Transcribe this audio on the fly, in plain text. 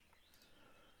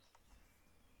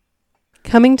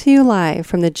Coming to you live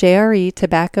from the JRE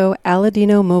Tobacco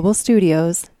Aladino Mobile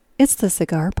Studios, it's the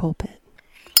Cigar Pulpit.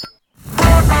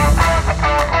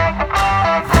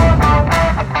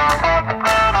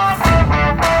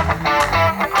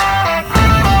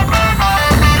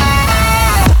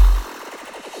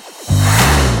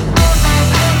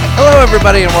 Hello,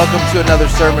 everybody, and welcome to another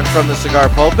sermon from the Cigar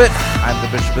Pulpit. I'm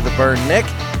the Bishop of the Burn, Nick,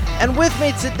 and with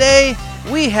me today,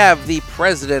 we have the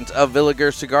president of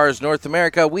Villiger Cigars North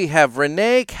America. We have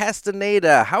Rene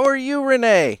Castaneda. How are you,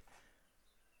 Rene?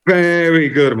 Very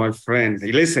good, my friend.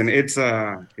 Listen, it's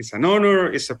an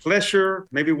honor. It's a pleasure.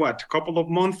 Maybe what, a couple of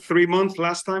months, 3 months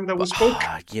last time that we spoke?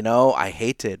 You know, I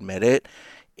hate to admit it.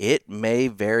 It may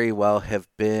very well have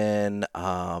been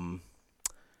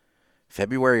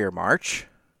February or March.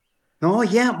 No,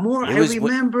 yeah, more. I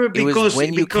remember because it was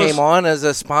when you came on as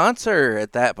a sponsor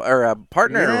at that, or a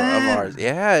partner of ours.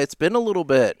 Yeah, it's been a little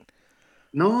bit.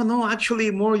 No, actually,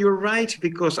 more. You're right,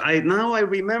 because I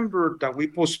remember that we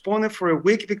postponed it for a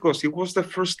week because it was the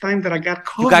first time that I got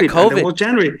COVID. You got COVID. That was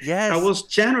January. Yes, that was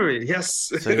January.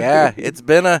 Yes. So yeah, it's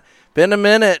been a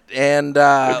minute, and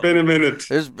it's been a minute.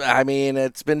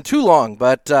 It's been too long,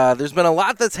 but there's been a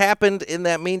lot that's happened in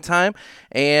that meantime,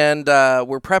 and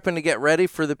we're prepping to get ready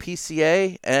for the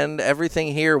PCA and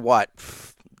everything here. We're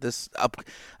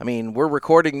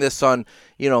recording this on,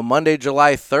 Monday,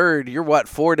 July 3rd. You're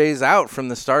 4 days out from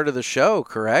the start of the show,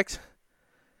 correct?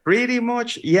 Pretty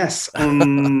much, yes.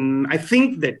 I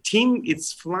think the team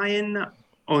is flying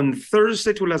on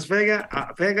Thursday to Las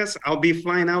Vegas. I'll be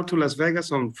flying out to Las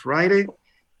Vegas on Friday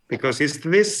because it's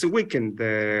this weekend,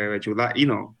 July.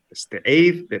 It's the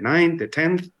 8th, the 9th, the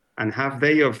 10th, and half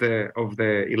day of the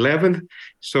 11th.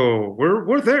 So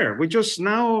we're there. We're just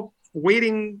now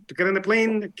waiting to get on the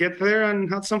plane, get there,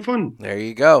 and have some fun. There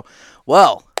you go.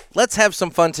 Well, let's have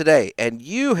some fun today. And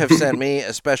you have sent me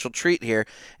a special treat here,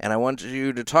 and I want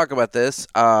you to talk about this.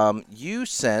 You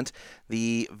sent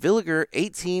the Villiger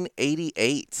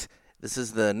 1888. This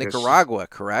is the Nicaragua,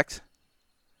 correct?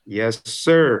 Yes,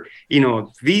 sir.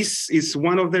 This is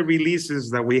one of the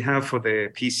releases that we have for the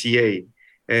PCA,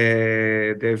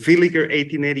 the Villiger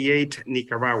 1888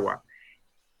 Nicaragua.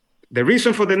 The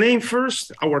reason for the name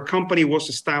first, our company was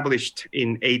established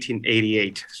in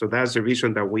 1888. So that's the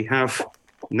reason that we have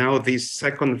now this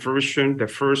second version. The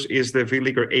first is the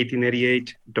Villiger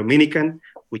 1888 Dominican,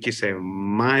 which is a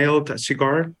mild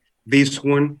cigar. This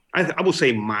one, I would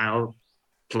say mild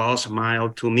plus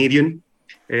mild to medium.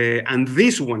 And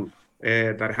this one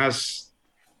that has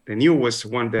the newest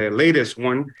one, the latest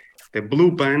one, the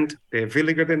blue band, the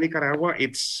Villiger de Nicaragua,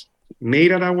 it's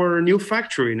made at our new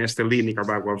factory in Estelí,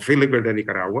 Nicaragua, Villiger de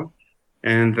Nicaragua.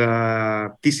 And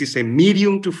this is a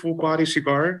medium to full body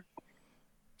cigar.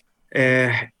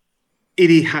 It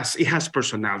has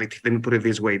personality. Let me put it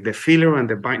this way. The filler and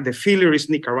the filler is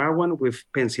Nicaraguan with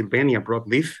Pennsylvania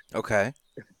broadleaf. Okay.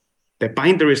 The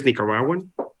binder is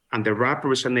Nicaraguan, and the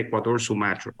wrapper is an Ecuador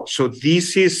Sumatra. So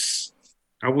this is,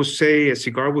 I would say, a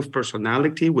cigar with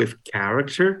personality, with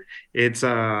character. It's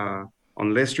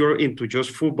unless you're into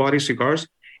just full body cigars,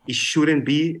 it shouldn't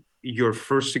be your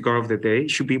first cigar of the day.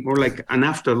 It should be more like an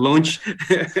after lunch.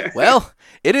 Well,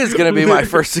 it is going to be my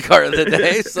first cigar of the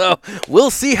day, so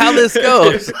we'll see how this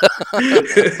goes.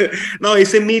 No,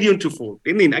 it's a medium to full.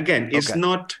 Again, it's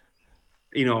not,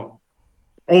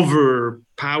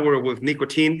 overpowered with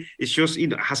nicotine. It's just,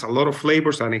 it has a lot of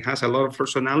flavors and it has a lot of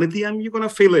personality, and you're going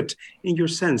to feel it in your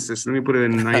senses. Let me put it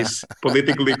in a nice,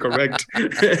 politically correct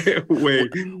way.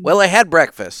 Well, I had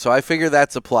breakfast, so I figure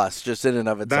that's a plus just in and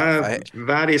of itself.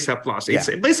 That is a plus. Yeah.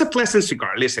 It's a pleasant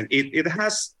cigar. Listen, it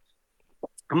has,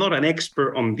 I'm not an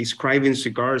expert on describing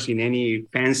cigars in any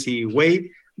fancy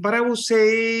way, but I will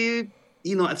say,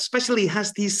 especially it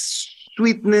has this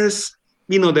sweetness,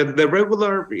 the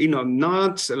regular,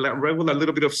 nuts, regular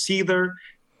little bit of cedar.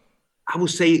 I would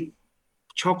say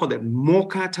chocolate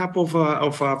mocha type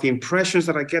of impressions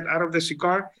that I get out of the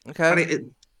cigar. Okay. But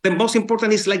the most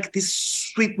important is like this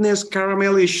sweetness,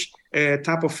 caramelish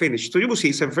type of finish. So you will see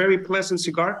it's a very pleasant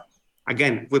cigar.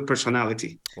 Again, with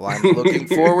personality. Well, I'm looking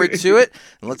forward to it.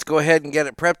 And let's go ahead and get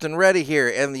it prepped and ready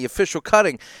here. And the official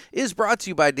cutting is brought to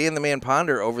you by Dan the Man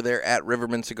Ponder over there at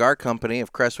Riverman Cigar Company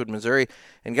of Crestwood, Missouri.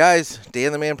 And guys,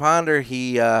 Dan the Man Ponder,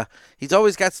 he's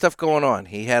always got stuff going on.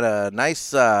 He had a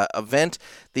nice event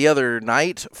the other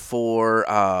night for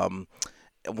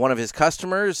one of his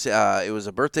customers. It was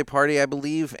a birthday party, I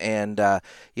believe, and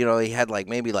he had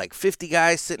maybe 50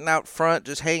 guys sitting out front,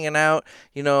 just hanging out,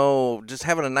 just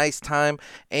having a nice time.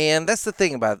 And that's the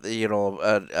thing about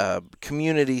a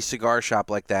community cigar shop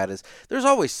like that is there's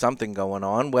always something going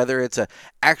on, whether it's a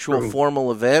actual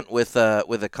formal event with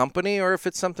a company or if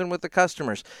it's something with the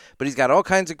customers. But he's got all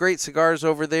kinds of great cigars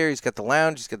over there. He's got the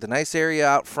lounge, he's got the nice area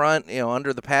out front,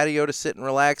 under the patio to sit and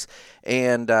relax.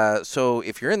 And so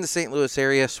if you're in the St. Louis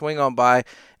area, swing on by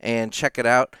and check it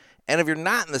out. And if you're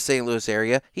not in the St. Louis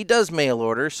area, he does mail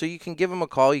order, so you can give him a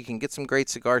call. You can get some great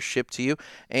cigars shipped to you,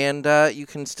 and you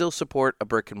can still support a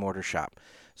brick-and-mortar shop.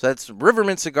 So that's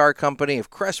Riverman Cigar Company of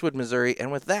Crestwood, Missouri.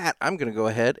 And with that, I'm going to go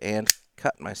ahead and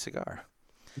cut my cigar.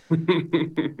 There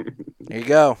you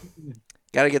go.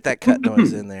 Got to get that cut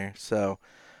noise in there. So,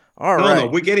 all right. No,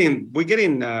 we're getting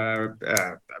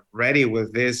ready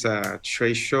with this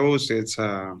trade shows. It's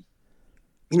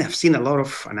I've seen a lot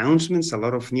of announcements, a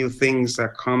lot of new things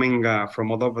coming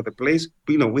from all over the place.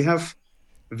 We have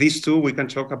these two. We can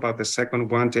talk about the second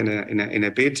one in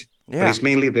a bit. Yeah. But it's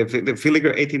mainly the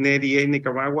Villiger 1888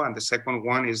 Nicaragua, and the second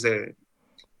one is the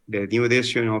new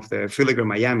edition of the Villiger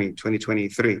Miami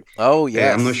 2023. Oh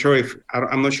yes. I'm not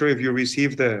sure if you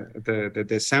received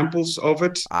the samples of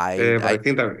it. I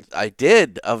think that I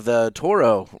did, of the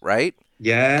Toro, right?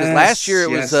 Yeah. Because last year it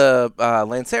was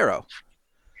Lancero.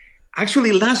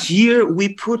 Actually, last year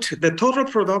we put the total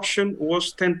production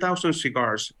was 10,000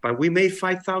 cigars, but we made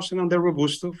 5,000 on the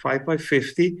Robusto, 5 by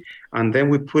 50, and then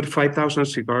we put 5,000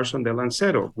 cigars on the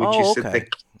Lancero, which is the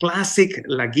classic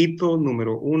Laguito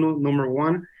number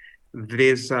one.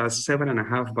 This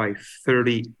 7.5 by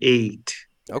 38.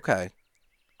 Okay.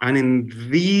 And in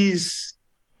these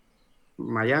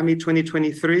Miami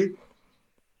 2023,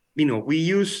 we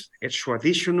use a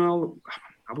traditional,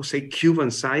 I would say,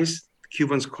 Cuban size.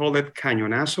 Cubans call it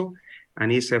cañonazo,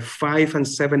 and it's a 5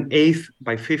 7/8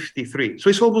 by 53. So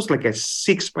it's almost like a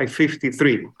 6 by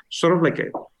 53, sort of like a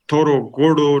Toro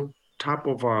Gordo type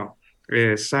of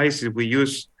sizes. We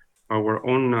use our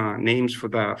own names for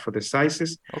the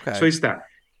sizes. Okay. So it's that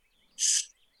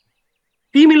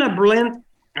similar blend,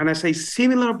 and I say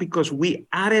similar because we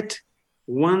added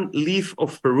one leaf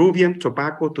of Peruvian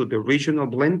tobacco to the original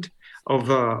blend of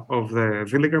the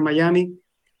Villiger Miami,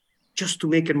 just to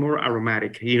make it more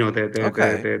aromatic.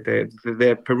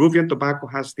 The Peruvian tobacco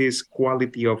has this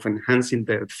quality of enhancing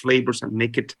the flavors and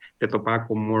make it the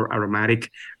tobacco more aromatic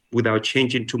without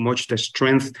changing too much the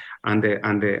strength and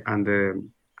the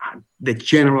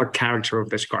general character of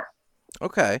the cigar.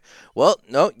 Okay. Well,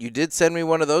 no, you did send me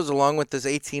one of those along with this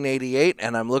 1888,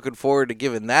 and I'm looking forward to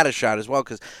giving that a shot as well,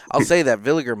 because I'll say that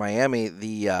Villiger Miami,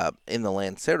 in the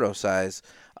Lancero size,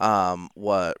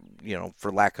 for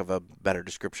lack of a better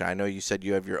description, I know you said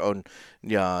you have your own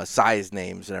size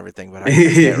names and everything, but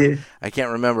I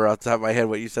can't remember off the top of my head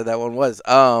what you said that one was.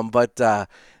 But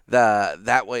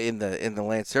that way in the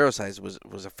Lancero size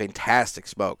was a fantastic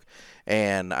smoke,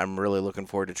 and I'm really looking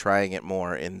forward to trying it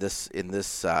more in this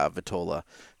Vitola,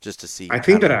 just to see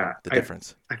the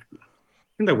difference. I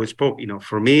think that we spoke.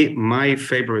 For me, my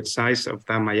favorite size of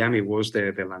that Miami was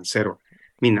the Lancero.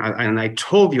 And I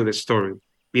told you the story.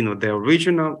 The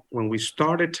original, when we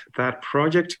started that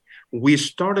project, we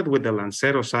started with the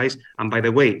Lancero size. And by the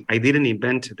way, I didn't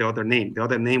invent the other name. The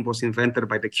other name was invented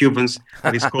by the Cubans.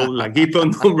 And it's called Laguito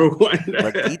number one.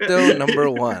 Laguito number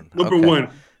one. Number one.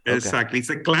 Exactly. It's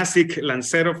a classic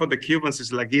Lancero for the Cubans.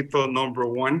 It's Laguito number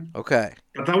one. Okay.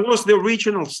 But that was the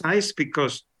original size,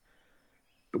 because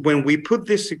when we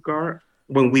developed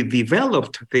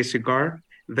this cigar,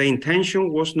 the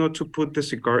intention was not to put the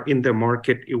cigar in the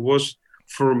market. It was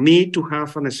for me to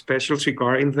have a special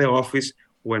cigar in the office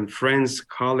when friends,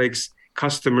 colleagues,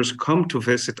 customers come to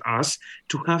visit us,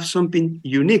 to have something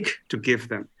unique to give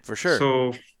them. For sure.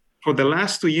 So for the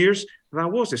last 2 years,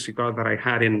 that was a cigar that I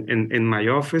had in my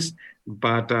office.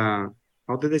 But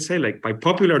how did they say? By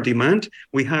popular demand,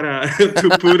 we had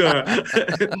to put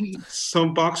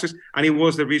some boxes. And it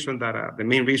was the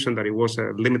main reason that it was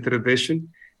a limited edition.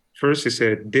 First, it's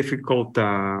a difficult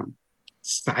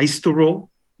size to roll,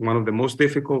 one of the most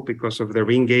difficult because of the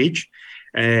ring gauge.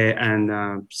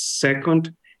 And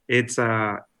second, it's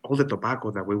all the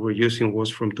tobacco that we were using was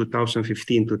from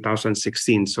 2015,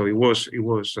 2016. So it was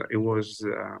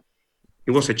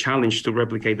a challenge to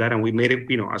replicate that, and we made it,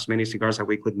 as many cigars that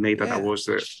we could make. That was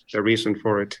the reason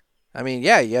for it.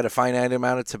 You had a finite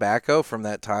amount of tobacco from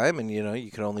that time, and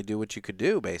you could only do what you could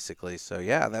do, basically. So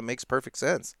that makes perfect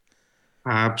sense.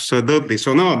 Absolutely.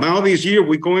 So now this year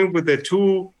we're going with the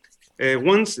two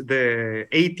ones, the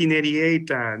 1888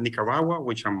 Nicaragua,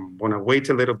 which I'm gonna wait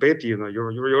a little bit.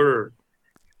 Your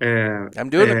I'm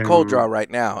doing a cold draw right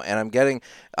now, and I'm getting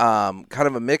kind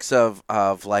of a mix of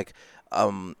like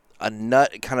a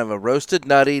nut, kind of a roasted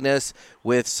nuttiness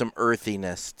with some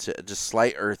earthiness, just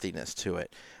slight earthiness to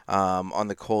it on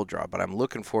the cold draw. But I'm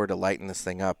looking forward to lighting this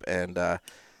thing up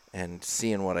and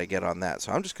seeing what I get on that.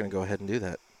 So I'm just going to go ahead and do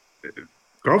that.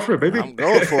 Go for it, baby. I'm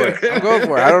going for it. I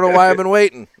don't know why I've been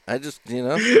waiting. I just,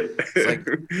 it's like.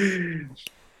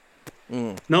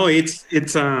 No, it's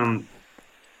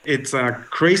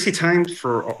crazy times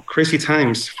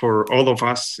for all of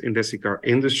us in the cigar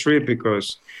industry,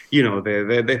 because the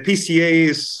PCA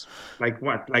is like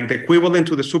the equivalent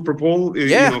to the Super Bowl.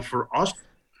 For us,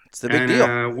 it's the big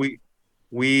deal.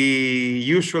 We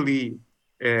usually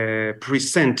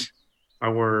present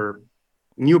our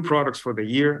new products for the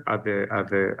year at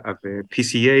the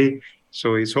PCA,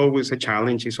 so it's always a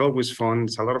challenge. It's always fun.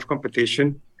 It's a lot of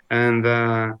competition,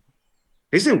 and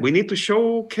listen, we need to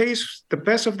showcase the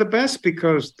best of the best,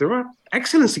 because there are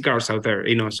excellent cigars out there.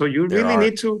 So you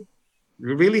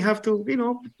really have to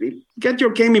get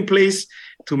your game in place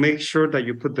to make sure that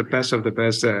you put the best of the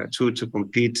best to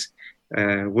compete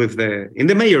in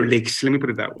the major leagues. Let me put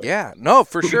it that way. Yeah, no,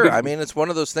 for sure. I mean, it's one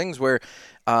of those things where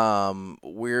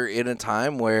we're in a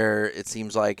time where it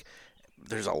seems like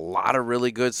there's a lot of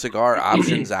really good cigar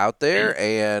options out there,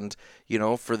 and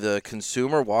for the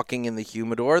consumer walking in the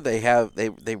humidor, they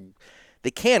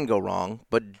can go wrong,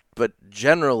 but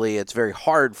generally it's very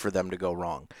hard for them to go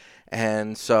wrong.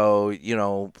 And so,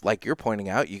 like you're pointing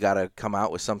out, you got to come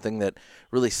out with something that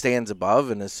really stands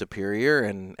above and is superior,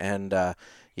 and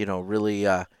really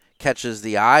catches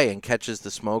the eye and catches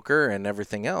the smoker and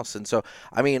everything else. And so,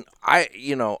 I mean, I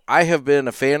have been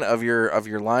a fan of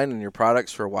your line and your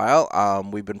products for a while.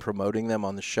 We've been promoting them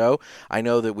on the show. I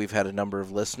know that we've had a number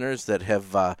of listeners that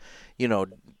have,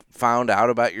 found out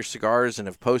about your cigars and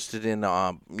have posted in,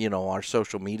 our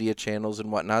social media channels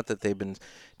and whatnot that they've been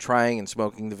trying and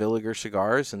smoking the Villiger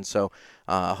cigars. And so,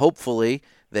 hopefully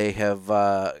they have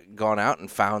gone out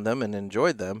and found them and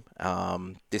enjoyed them.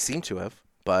 They seem to have.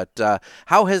 But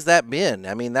how has that been?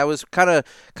 I mean, that was kind of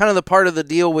the part of the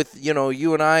deal with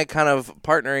you and I kind of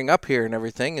partnering up here and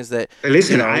everything, is that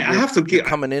listen, I have to keep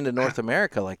coming into North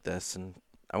America like this, and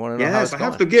I want to know how it's going. I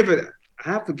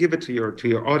have to give it to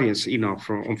your audience,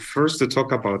 from first to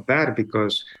talk about that,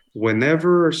 because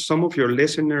whenever some of your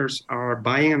listeners are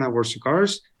buying our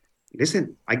cigars,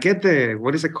 listen, I get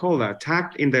what is it called,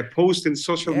 tagged in the post in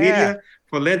social media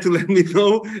to let me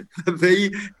know that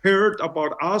they heard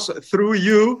about us through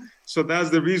you. So that's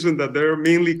the reason that they're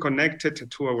mainly connected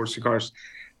to our cigars.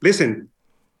 Listen,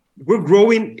 we're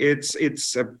growing. It's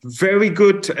a very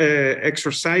good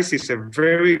exercise. It's a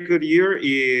very good year.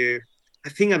 I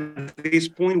think at this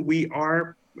point we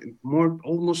are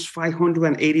almost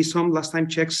 580 some last time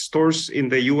checked stores in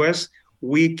the U.S.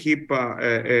 We keep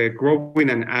growing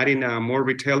and adding more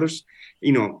retailers.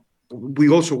 We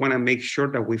also want to make sure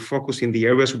that we focus in the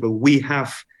areas where we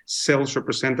have sales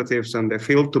representatives on the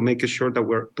field to make sure that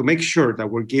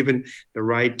we're giving the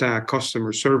right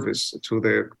customer service to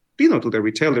the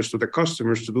retailers, to the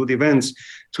customers, to do the events,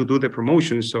 to do the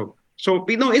promotions. So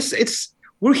it's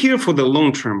we're here for the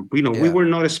long term. We were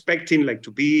not expecting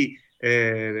to be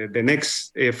the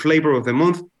next flavor of the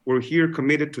month. We're here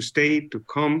committed to stay, to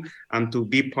come, and to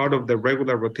be part of the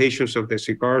regular rotations of the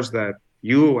cigars that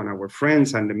you and our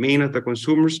friends and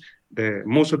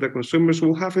most of the consumers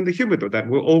will have in the humidor. That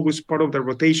will always part of the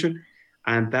rotation,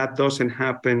 and that doesn't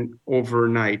happen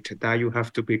overnight. That you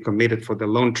have to be committed for the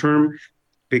long term,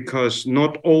 because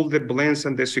not all the blends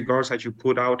and the cigars that you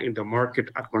put out in the market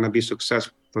are going to be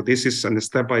successful. So this is a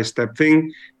step-by-step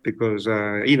thing, because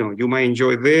you might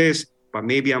enjoy this, but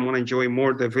maybe I'm going to enjoy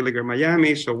more the Villiger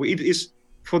Miami. So it is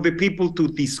for the people to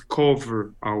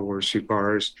discover our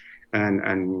cigars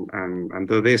and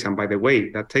do this. And by the way,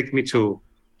 that takes me to,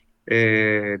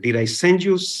 did I send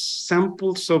you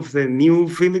samples of the new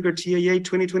Villiger TAA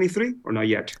 2023 or not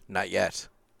yet? Not yet,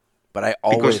 but I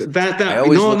always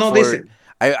listen.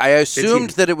 I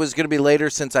assumed that it was going to be later,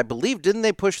 since I believe, didn't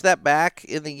they push that back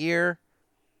in the year?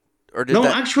 Or did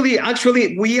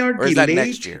actually we are delayed. Is that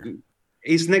next year?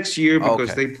 It's next year,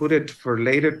 because they put it for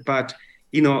later. But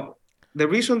the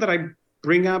reason that I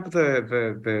bring up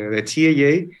the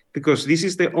TAA, because this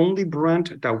is the only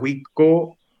brand that we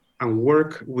go and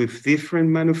work with different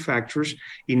manufacturers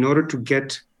in order to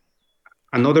get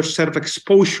another set of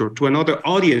exposure to another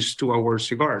audience to our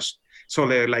cigars. So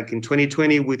like in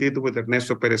 2020, we did with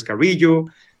Ernesto Perez Carrillo.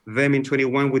 Then in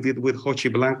 21, we did with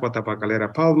Hochi Blanco,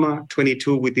 Tabacalera Palma.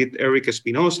 22, we did Eric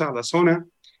Espinosa, La Zona.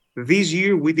 This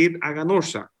year we did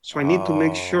Aganorsa. So I need to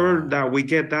make sure that we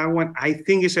get that one. I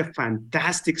think it's a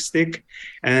fantastic stick.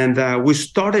 And we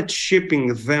started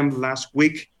shipping them last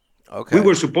week. Okay. We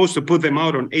were supposed to put them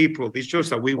out on April. It's just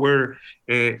that we were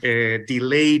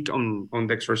delayed on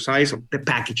the exercise of the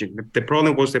packaging. The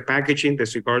problem was the packaging. The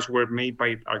cigars were made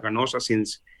by Arganosa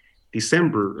since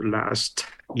December last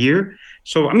year.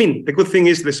 So, I mean, the good thing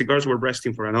is the cigars were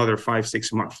resting for another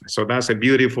 5-6 months. So that's a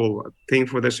beautiful thing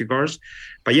for the cigars.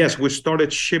 But yes, we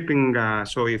started shipping.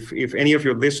 So if any of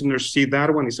your listeners see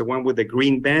that one, it's the one with the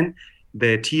green band.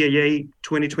 The TAA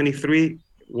 2023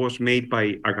 was made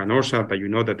by Aganorsa, that you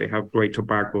know that they have great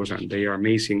tobaccos and they are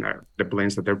amazing, the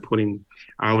blends that they're putting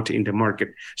out in the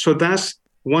market. So that's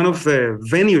one of the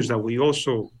venues that we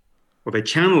also, or the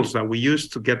channels that we use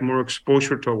to get more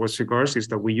exposure to our cigars, is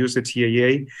that we use the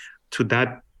TAA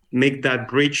to make that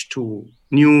bridge to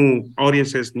new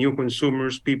audiences, new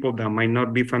consumers, people that might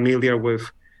not be familiar with,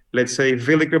 let's say,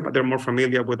 Villiger, but they're more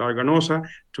familiar with Arganosa,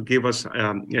 to give us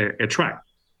a try.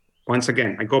 Once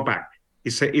again, I go back.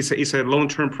 It's a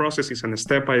long-term process. It's a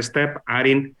step-by-step,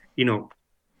 adding,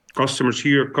 customers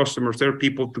here, customers there,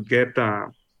 people to get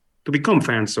to become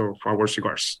fans of our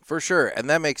cigars. For sure. And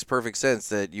that makes perfect sense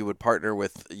that you would partner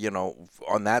with,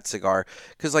 on that cigar.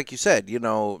 Because like you said, in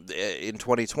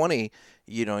 2020,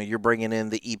 you're bringing in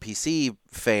the EPC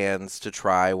fans to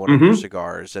try one of your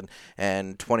cigars.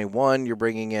 And 21, you're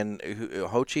bringing in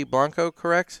Hochi Blanco,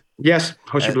 correct? Yes,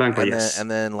 Hochi Blanco, yes.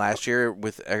 And then last year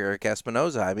with Eric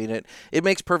Espinoza. I mean, it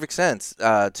makes perfect sense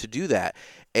to do that.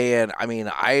 And, I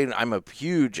mean, I'm a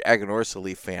huge Aganorsa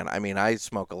Leaf fan. I mean, I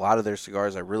smoke a lot of their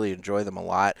cigars. I really enjoy them a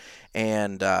lot.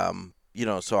 And,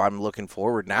 so I'm looking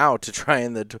forward now to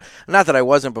trying not that I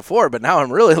wasn't before, but now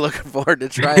I'm really looking forward to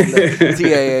trying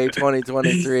the TAA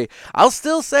 2023. I'll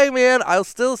still say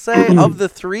of the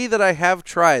three that I have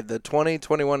tried, the 20,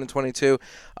 21, and 22,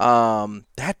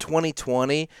 that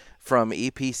 2020 from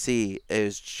EPC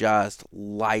is just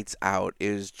lights out. It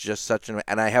is just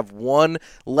and I have one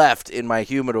left in my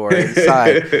humidor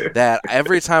inside that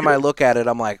every time I look at it,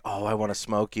 I'm like, oh, I want to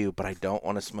smoke you, but I don't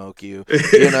want to smoke you, because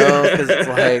it's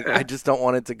like, I just don't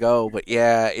want it to go. But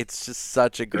yeah, it's just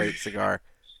such a great cigar.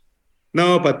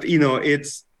 No, but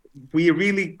we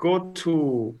really go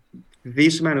to,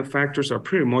 these manufacturers are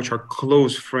pretty much our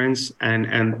close friends,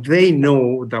 and they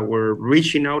know that we're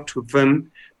reaching out to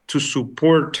them to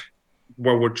support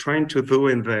what we're trying to do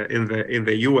in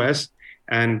the US.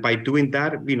 And by doing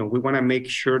that, we want to make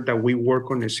sure that we work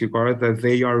on a cigar that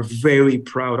they are very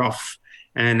proud of.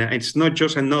 And it's not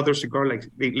just another cigar.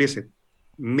 Like, listen,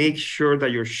 make sure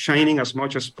that you're shining as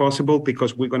much as possible,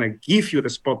 because we're going to give you the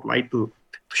spotlight to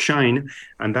shine.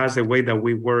 And that's the way that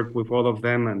we work with all of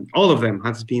them. And all of them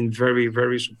has been very,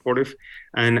 very supportive,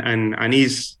 and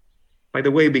is, by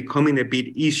the way, becoming a bit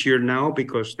easier now,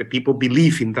 because the people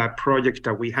believe in that project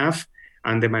that we have,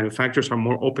 and the manufacturers are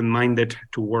more open-minded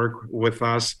to work with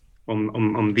us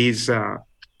on these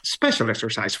special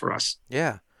exercise for us.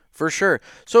 Yeah, for sure.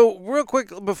 So real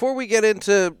quick, before we get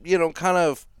into, kind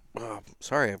of,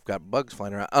 sorry, I've got bugs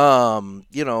flying around.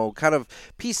 Kind of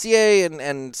PCA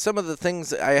and some of the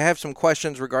things. I have some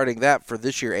questions regarding that for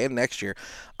this year and next year.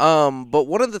 But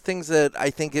one of the things that I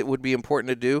think it would be important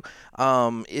to do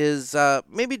is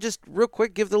maybe just real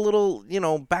quick give the little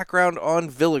background on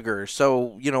Villiger.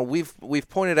 So we've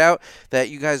pointed out that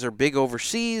you guys are big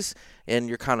overseas. And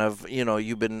you're kind of,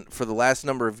 you've been for the last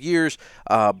number of years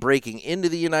breaking into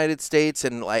the United States,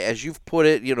 and like as you've put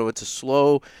it,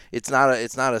 it's not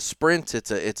a sprint,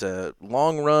 it's a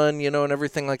long run, and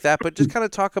everything like that. But just kind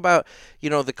of talk about,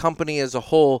 the company as a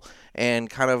whole and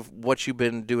kind of what you've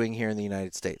been doing here in the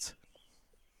United States.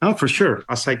 Oh, for sure.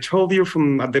 As I told you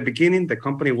from at the beginning, the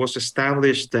company was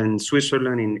established in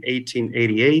Switzerland in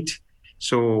 1888.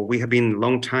 So we have been a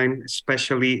long time,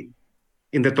 especially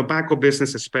in the tobacco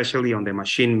business, especially on the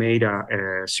machine-made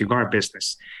cigar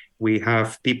business.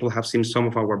 People have seen some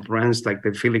of our brands like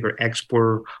the Villiger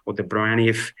Export or the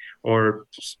Branif, or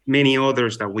many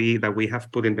others that we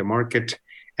have put in the market.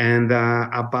 And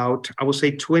about, I would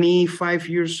say 25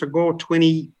 years ago,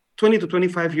 20 to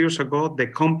 25 years ago, the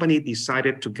company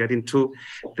decided to get into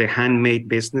the handmade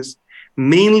business,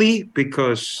 mainly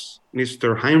because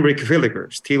Mr. Heinrich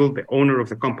Villiger, still the owner of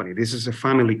the company. This is a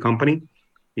family company.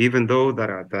 Even though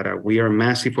that we are a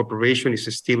massive operation,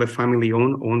 it's still a family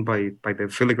owned by the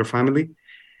Villiger family.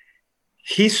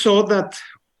 He saw that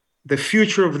the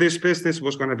future of this business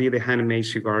was going to be the handmade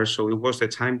cigars, so it was the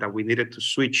time that we needed to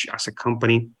switch as a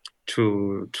company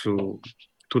to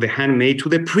the handmade, to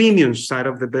the premium side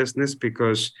of the business,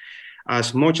 because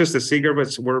As much as the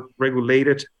cigarettes were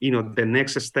regulated, the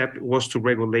next step was to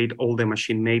regulate all the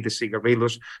machine-made, the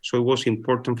cigarillos. So it was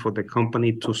important for the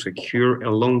company to secure a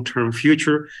long-term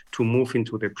future to move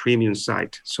into the premium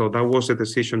side. So that was a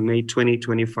decision made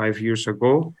 25 years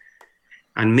ago.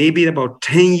 And maybe about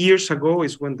 10 years ago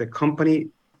is when the company,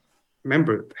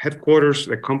 remember, headquarters,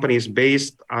 the company is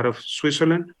based out of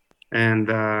Switzerland. And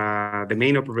the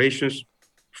main operations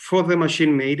for the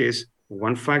machine made is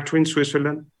one factory in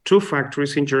Switzerland, two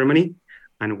factories in Germany,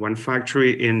 and one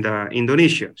factory in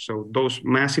Indonesia. So those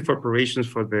massive operations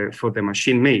for the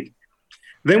machine made.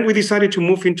 Then we decided to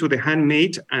move into the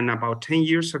handmade, and about 10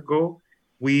 years ago,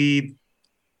 the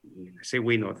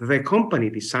company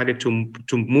decided to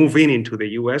move into the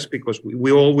US because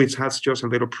we always had just a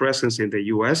little presence in the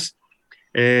US.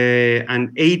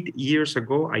 And 8 years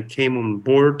ago, I came on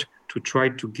board to try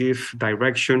to give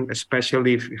direction,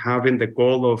 especially having the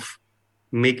goal of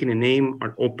making a name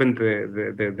or open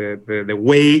the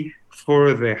way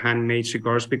for the handmade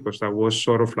cigars, because that was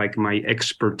sort of like my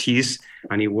expertise,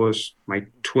 and it was my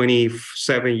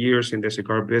 27 years in the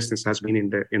cigar business has been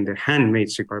in the handmade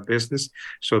cigar business.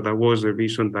 So that was the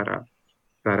reason that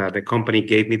the company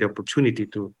gave me the opportunity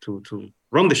to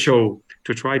run the show,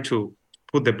 to try to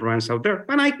put the brands out there.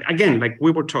 And like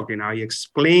we were talking, I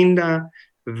explained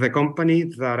the company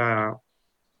that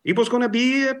it was going to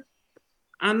be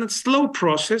a slow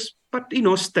process, but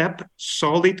step,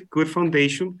 solid, good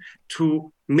foundation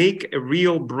to make a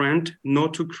real brand,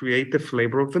 not to create the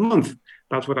flavor of the month.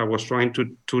 That's what I was trying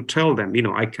to tell them.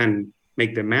 I can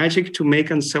make the magic to make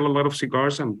and sell a lot of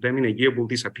cigars, and then in a year will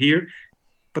disappear.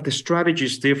 But the strategy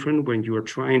is different when you are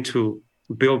trying to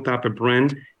build up a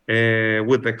brand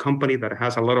with a company that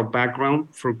has a lot of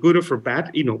background, for good or for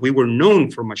bad. We were known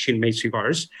for machine-made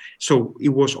cigars. So it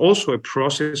was also a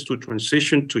process to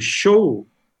transition, to show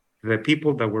the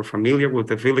people that were familiar with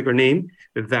the Villiger name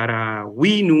that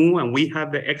we knew and we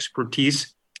had the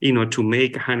expertise, to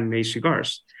make handmade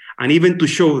cigars. And even to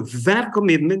show that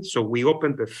commitment, so we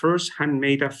opened the first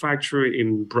handmade factory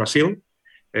in Brazil.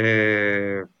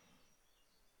 Maybe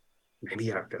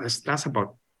that's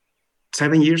about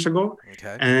 7 years ago.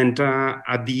 Okay. And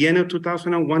at the end of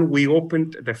 2001, we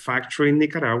opened the factory in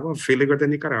Nicaragua, Villiger de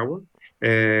Nicaragua.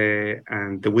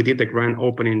 And we did the grand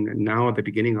opening now at the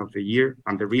beginning of the year.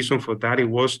 And the reason for that, it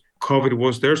was COVID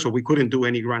was there. So we couldn't do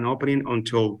any grand opening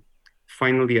until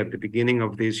finally at the beginning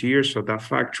of this year. So that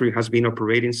factory has been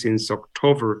operating since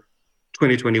October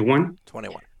 2021.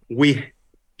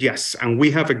 Yes, and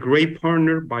we have a great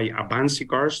partner by Advanced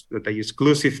Cigars, that they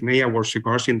exclusive made our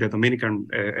cigars in the Dominican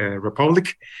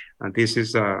Republic. And this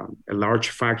is a large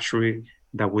factory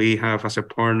that we have as a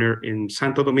partner in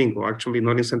Santo Domingo, actually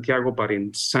not in Santiago, but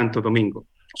in Santo Domingo.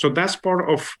 So that's part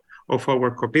of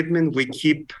our commitment. We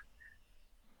keep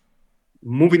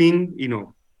moving in,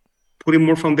 putting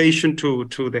more foundation to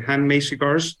the handmade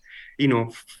cigars,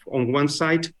 on one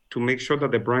side, to make sure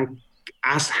that the brand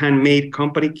as handmade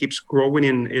company keeps growing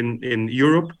in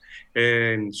Europe,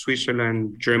 and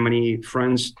Switzerland, Germany,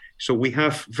 France. So we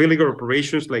have Villiger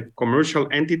operations like commercial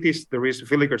entities. There is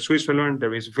Villiger Switzerland,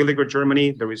 there is Villiger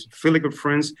Germany, there is Villiger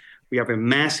France. We have a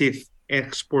massive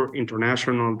export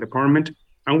international department,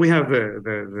 and we have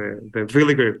the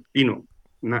Villiger,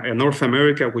 North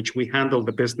America, which we handle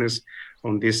the business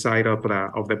on this side of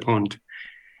the pond.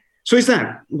 So it's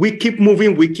that we keep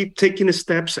moving, we keep taking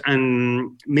steps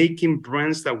and making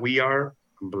brands that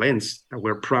blends that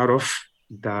we're proud of,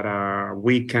 that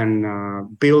we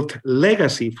can build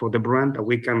legacy for the brand, that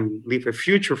we can leave a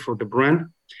future for the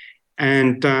brand.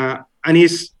 And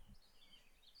it's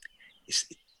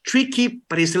tricky,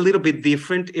 but it's a little bit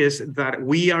different, is that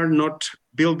we are not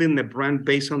building the brand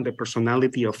based on the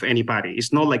personality of anybody.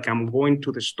 It's not like I'm going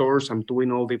to the stores, I'm doing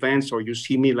all the events, or you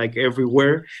see me like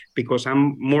everywhere, because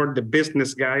I'm more the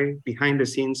business guy behind the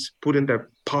scenes, putting the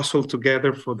puzzle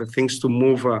together for the things to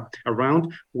move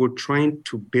around. We're trying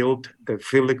to build the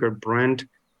Villiger brand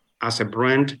as a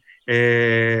brand,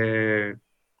 and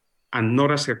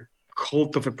not as a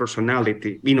cult of a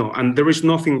personality, and there is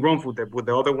nothing wrong with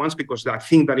the other ones, because I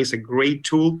think that is a great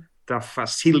tool that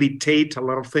facilitate a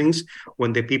lot of things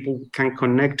when the people can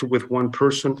connect with one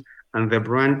person and the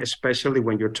brand, especially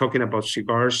when you're talking about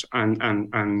cigars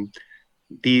and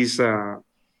these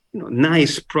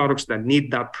nice products that need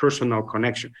that personal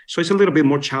connection. So it's a little bit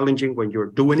more challenging when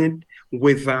you're doing it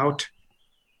without,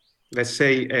 let's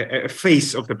say, a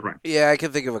face of the brand. Yeah, I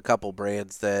can think of a couple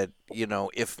brands that,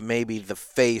 if maybe the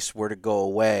face were to go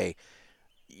away,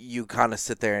 you kind of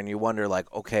sit there and you wonder,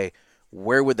 like, okay,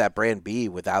 where would that brand be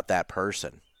without that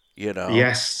person?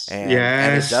 Yes. And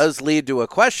it does lead to a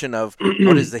question of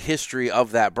what is the history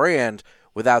of that brand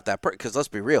without that. Because let's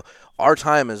be real, our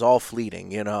time is all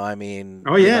fleeting. I mean,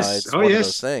 Oh yes, it's one of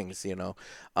those things.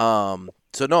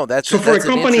 So no, that's for a an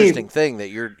company, interesting thing that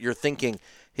you're thinking,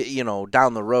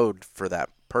 down the road for that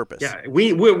purpose. Yeah,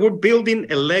 we're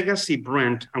building a legacy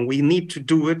brand, and we need to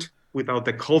do it without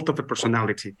the cult of the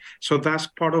personality. So that's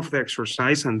part of the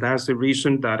exercise, and that's the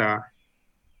reason that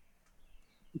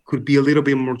could be a little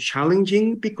bit more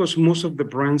challenging, because most of the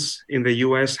brands in the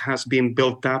US has been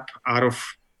built up out of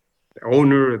the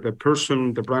owner, the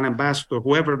person, the brand ambassador,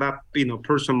 whoever that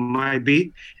person might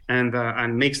be, and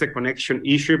makes the connection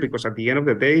easier, because at the end of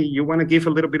the day, you want to give a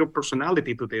little bit of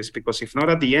personality to this, because if not,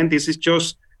 at the end, this is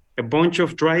just a bunch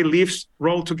of dry leaves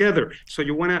rolled together. So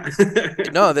you want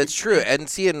to No, that's true. And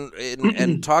see,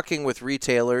 and talking with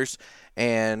retailers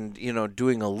and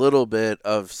doing a little bit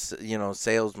of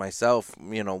sales myself,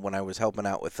 when I was helping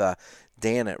out with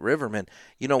Dan at Riverman,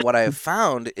 what I have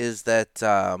found is that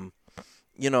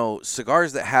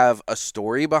cigars that have a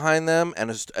story behind them,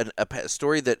 and a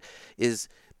story that is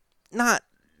not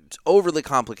overly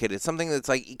complicated, something that's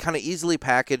like kind of easily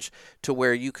packaged to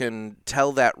where you can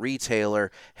tell that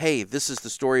retailer, hey, this is the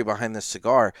story behind this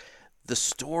cigar. The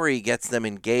story gets them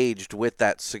engaged with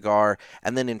that cigar,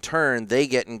 and then in turn they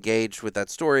get engaged with that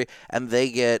story, and they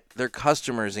get their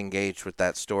customers engaged with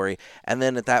that story, and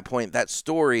then at that point that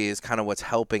story is kind of what's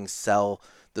helping sell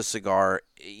the cigar,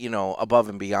 above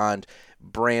and beyond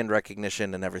brand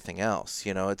recognition and everything else.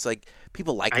 It's like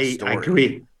people like a story. I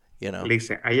agree.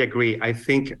 Listen, I agree. I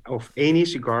think of any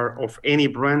cigar, of any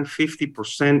brand,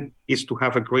 50% is to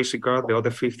have a great cigar. The other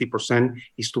 50%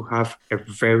 is to have a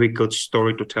very good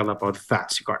story to tell about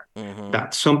that cigar. Mm-hmm.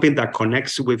 That's something that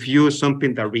connects with you,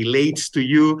 something that relates to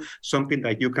you, something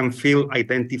that you can feel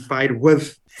identified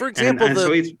with. For example,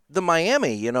 the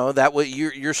Miami, that what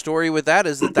your story with that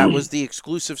is that was the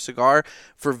exclusive cigar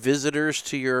for visitors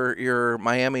to your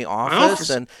Miami office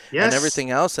and everything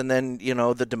else. And then,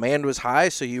 the demand was high,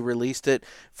 so you released it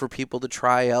for people to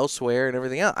try elsewhere and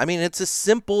everything else. I mean, it's a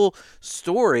simple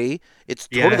story. It's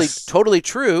totally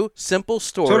true. Simple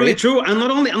story. Totally true. And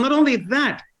not only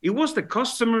that, it was the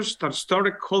customers that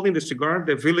started calling the cigar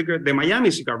the Villiger, the Miami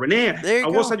cigar. Renee, I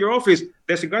was at your office.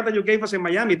 The cigar that you gave us in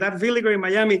Miami, that Villiger in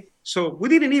Miami. So we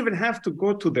didn't even have to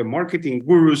go to the marketing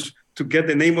gurus to get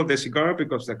the name of the cigar,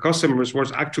 because the customers were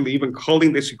actually even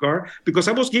calling the cigar, because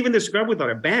I was giving the cigar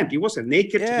without a band. It was a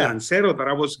naked lancero that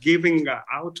I was giving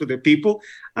out to the people.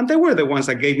 And they were the ones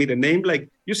that gave me the name.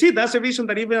 Like, you see, that's the reason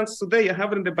that even today I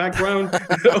have it in the background.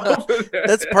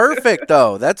 That's perfect,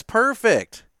 though. That's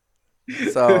perfect.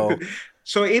 So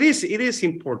it is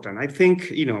important. I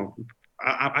think,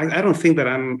 I don't think that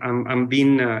I'm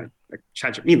being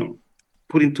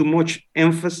putting too much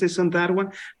emphasis on that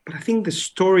one, but I think the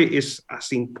story is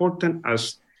as important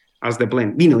as the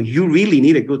blend. You really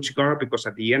need a good cigar, because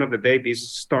at the end of the day, this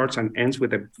starts and ends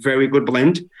with a very good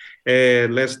blend.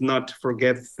 Let's not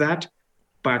forget that.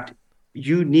 But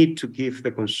you need to give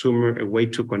the consumer a way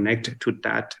to connect to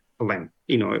that blend.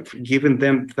 Giving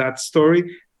them that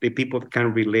story, the people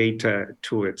can relate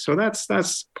to it. So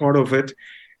that's part of it.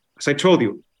 As I told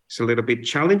you, it's a little bit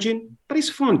challenging, but it's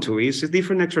fun too. It's a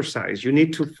different exercise. You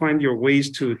need to find your ways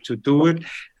to do it.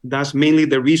 That's mainly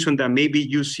the reason that maybe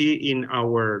you see in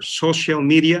our social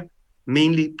media,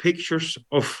 mainly pictures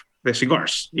of the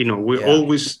cigars. We're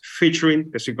always featuring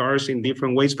the cigars in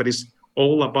different ways, but it's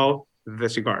all about the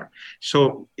cigar.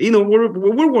 So,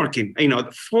 we're working.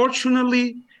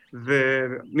 Fortunately,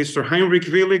 the Mr. Heinrich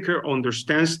Villiger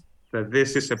understands that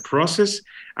this is a process,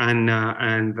 and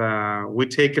we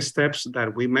take steps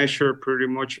that we measure pretty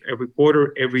much every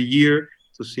quarter, every year,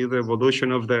 to see the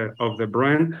evolution of the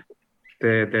brand,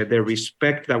 the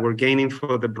respect that we're gaining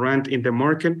for the brand in the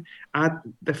market, and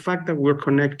the fact that we're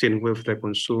connecting with the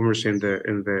consumers in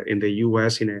the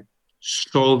US in a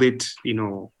solid,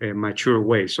 a mature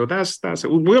way. So that's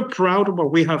we're proud of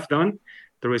what we have done.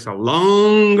 There is a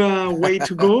long way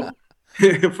to go,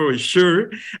 for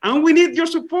sure. And we need your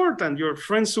support and your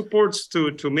friends' supports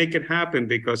to make it happen,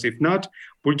 because if not,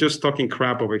 we're just talking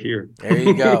crap over here. There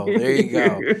you go.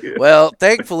 Well,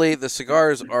 thankfully, the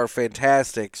cigars are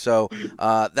fantastic. So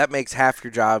that makes half your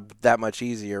job that much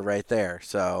easier right there.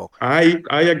 So I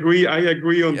agree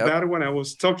on that one. I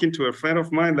was talking to a friend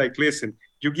of mine, like, listen,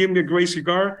 you give me a great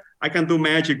cigar, I can do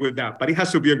magic with that, but it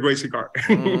has to be a great cigar.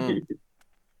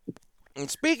 And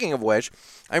speaking of which,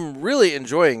 I'm really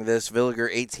enjoying this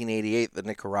Villiger 1888, the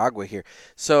Nicaragua here.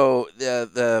 So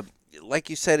the like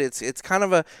you said, it's kind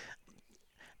of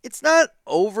it's not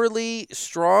overly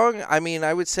strong. I mean,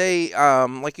 I would say,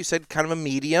 like you said, kind of a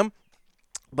medium,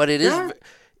 but it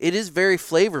is very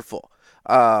flavorful.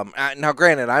 Now,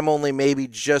 granted, I'm only maybe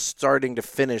just starting to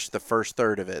finish the first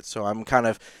third of it, so I'm kind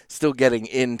of still getting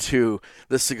into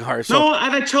the cigar. So, No,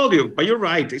 and I told you, but you're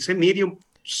right. It's a medium,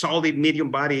 solid medium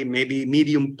body, maybe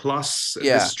medium plus the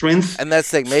yeah, strength. and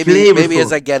that's the thing. Maybe as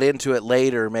Flavorful. I get into it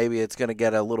later, maybe it's going to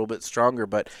get a little bit stronger.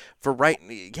 But for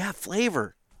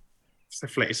flavor.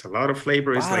 It's a lot of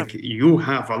flavor. It's Bottom. like you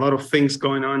have a lot of things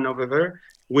going on over there,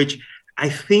 which I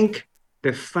think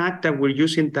the fact that we're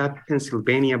using that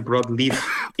Pennsylvania broadleaf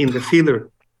in the filler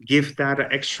gives that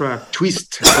extra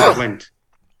twist to the blend.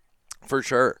 For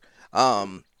sure.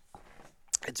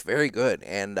 It's very good,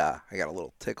 and I got a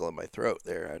little tickle in my throat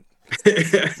there.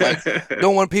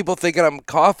 Don't want people thinking I'm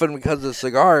coughing because of the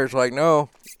cigars. Like, no.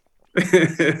 And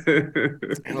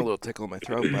a little tickle in my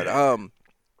throat, but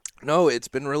no, it's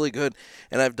been really good,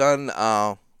 and I've done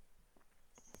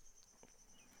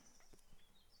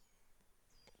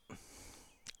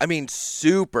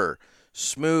super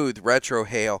smooth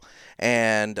retrohale,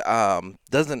 and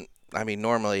doesn't.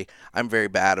 Normally I'm very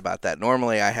bad about that.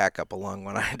 Normally I hack up a lung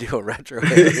when I do a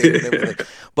retrohale and everything,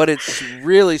 but it's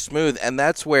really smooth, and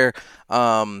that's where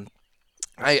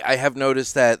I have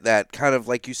noticed that kind of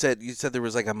like you said there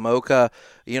was like a mocha,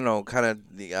 kind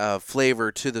of the flavor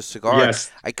to the cigar.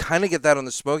 Yes. I kind of get that on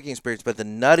the smoking experience, but the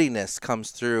nuttiness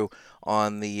comes through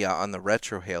on the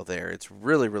retrohale there. It's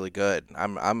really, really good.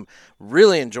 I'm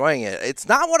really enjoying it. It's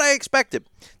not what I expected.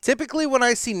 Typically, when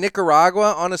I see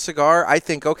Nicaragua on a cigar, I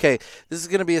think, okay, this is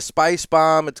going to be a spice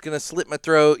bomb. It's going to slit my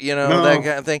throat, that kind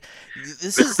of thing.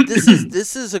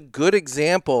 This is a good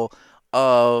example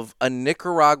of a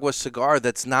Nicaragua cigar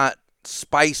that's not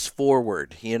spice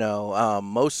forward.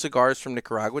 Most cigars from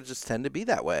Nicaragua just tend to be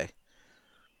that way.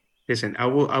 Listen, I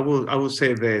will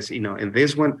say this, in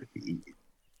this one,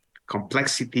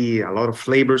 complexity, a lot of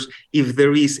flavors. If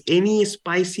there is any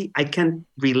spicy, I can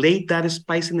relate that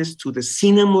spiciness to the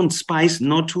cinnamon spice,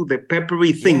 not to the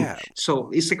peppery thing. Yeah. So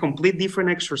it's a complete different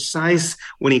exercise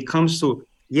when it comes to,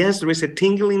 yes, there is a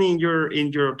tingling in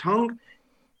your tongue,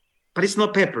 but it's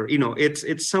not pepper.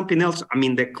 It's something else.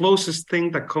 The closest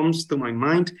thing that comes to my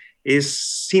mind is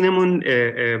cinnamon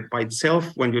by itself.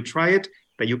 When you try it,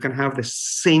 that you can have the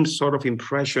same sort of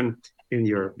impression in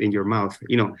your mouth.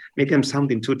 Maybe I'm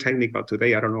sounding too technical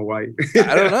today. I don't know why.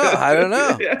 I don't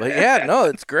know. But yeah, no,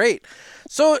 it's great.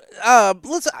 So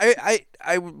let's.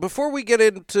 I before we get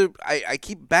into, I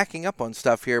keep backing up on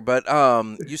stuff here, but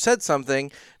you said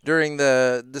something during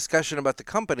the discussion about the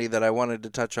company that I wanted to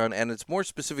touch on, and it's more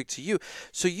specific to you.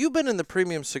 So you've been in the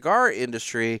premium cigar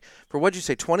industry for, what'd you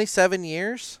say, 27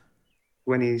 years?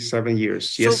 27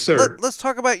 years. Yes, sir. Let's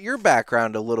talk about your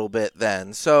background a little bit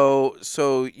then. So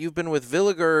you've been with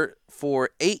Villiger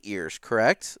for 8 years,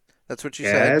 correct? That's what you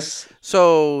said? Yes.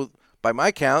 So by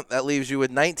my count, that leaves you with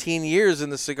 19 years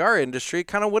in the cigar industry.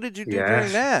 Kind of what did you do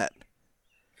during that?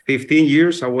 15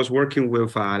 years I was working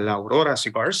with La Aurora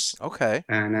Cigars. Okay.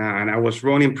 And I was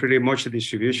running pretty much the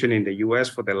distribution in the U.S.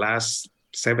 for the last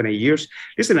 7-8 years.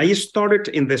 Listen, I started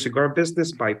in the cigar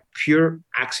business by pure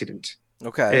accident.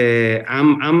 Okay.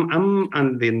 I'm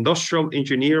an industrial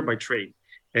engineer by trade,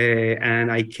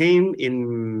 and I came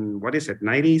in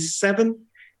 97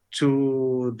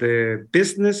 to the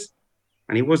business,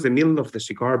 and it was the middle of the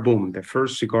cigar boom, the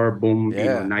first cigar boom,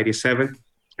 97,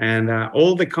 and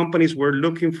all the companies were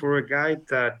looking for a guy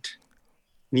that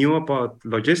knew about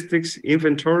logistics,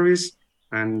 inventories,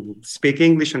 and speak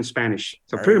English and Spanish.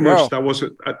 So pretty much that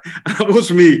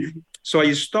was me. So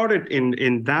I started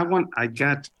in that one. I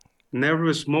got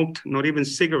never smoked, not even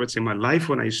cigarettes in my life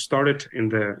when I started in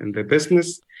the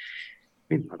business.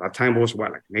 At that time was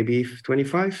maybe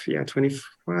 25? Yeah,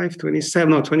 25, 27.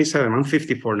 No, 27. I'm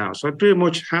 54 now. So pretty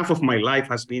much half of my life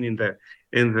has been in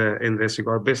the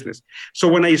cigar business. So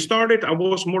when I started, I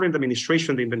was more in the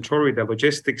administration, the inventory, the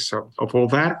logistics of all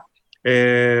that.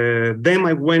 Then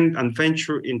I went and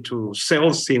ventured into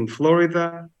sales in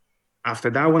Florida. After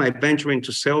that one, I ventured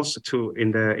into sales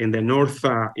in the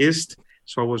Northeast.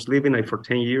 So I was living for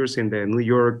 10 years in the New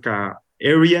York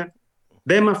area.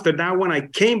 Then after that one, I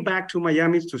came back to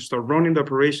Miami to start running the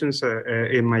operations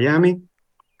in Miami.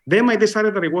 Then I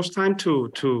decided that it was time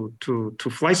to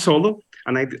fly solo.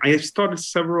 And I started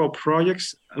several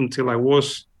projects until I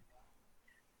was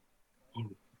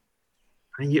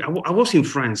in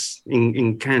France,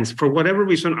 in Cannes. For whatever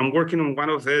reason, I'm working on one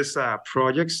of these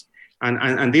projects.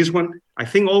 And this one, I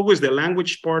think always the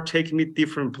language part takes me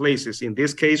different places. In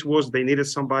this case they needed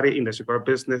somebody in the cigar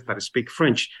business that speak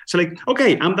French. So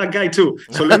okay, I'm that guy too.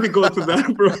 So let me go to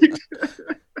that project.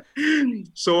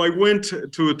 So I went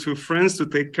to France to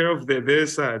take care of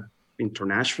this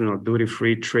international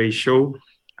duty-free trade show.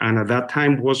 And at that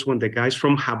time was when the guys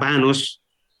from Habanos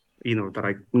that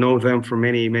I know them for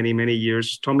many, many, many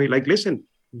years, told me, like, listen,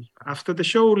 after the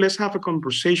show, let's have a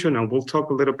conversation and we'll talk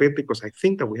a little bit because I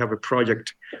think that we have a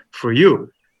project for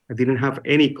you. I didn't have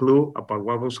any clue about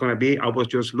what was going to be. I was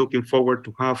just looking forward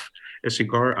to have a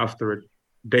cigar after a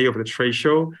day of the trade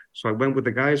show. So I went with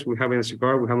the guys. We're having a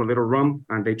cigar. We have a little rum,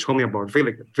 and they told me about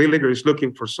Villiger. Villiger is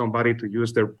looking for somebody to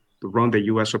use to run the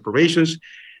U.S. operations.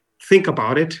 Think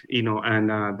about it, and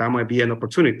that might be an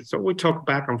opportunity. So we talked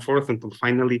back and forth until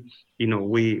finally,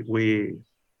 we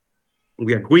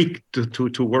agreed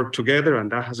to work together,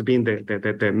 and that has been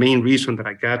the main reason that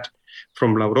I got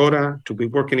from La Aurora to be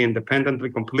working independently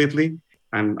completely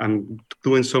and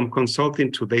doing some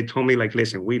consulting. They told me, like,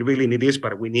 listen, we really need this,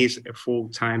 but we need a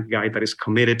full-time guy that is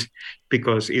committed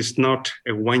because it's not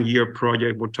a 1-year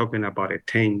project. We're talking about a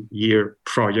 10-year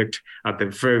project at the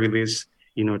very least,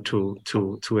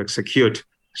 to execute.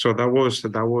 So that was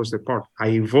the part. I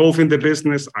evolved in the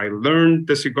business. I learned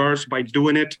the cigars by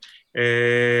doing it.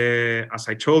 As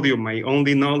I told you, my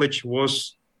only knowledge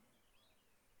was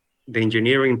the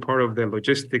engineering part of the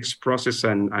logistics process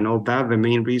and all that, the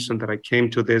main reason that I came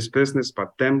to this business.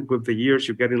 But then with the years,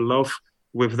 you get in love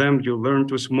with them. You learn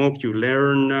to smoke. You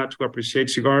learn to appreciate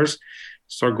cigars.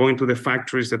 Start going to the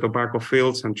factories, the tobacco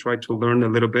fields, and try to learn a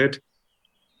little bit.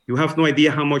 You have no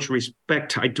idea how much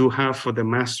respect I do have for the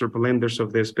master blenders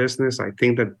of this business. I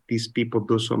think that these people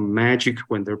do some magic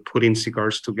when they're putting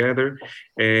cigars together.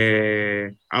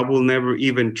 I will never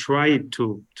even try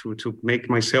to make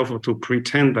myself or to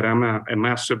pretend that I'm a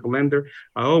master blender.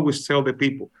 I always tell the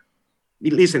people,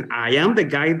 listen, I am the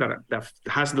guy that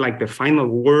has like the final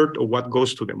word of what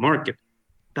goes to the market.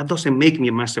 That doesn't make me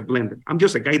a master blender. I'm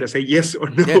just a guy that say yes or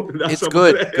no. Yeah, That's it's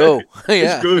good. Go.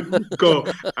 Yeah. It's good. Go.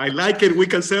 I like it. We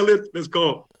can sell it. Let's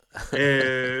go.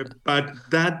 But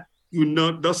that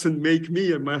doesn't make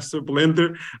me a master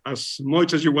blender. As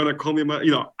much as you want to call me,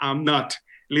 I'm not.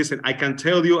 Listen, I can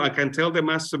tell the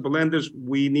master blenders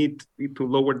we need to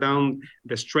lower down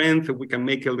the strength. We can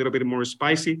make it a little bit more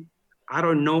spicy. I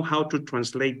don't know how to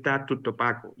translate that to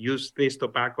tobacco. Use this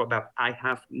tobacco that I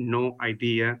have no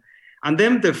idea. And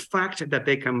then the fact that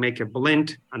they can make a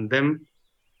blend and then,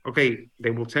 okay,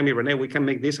 they will tell me, Rene, we can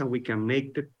make this and we can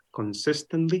make it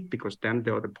consistently because then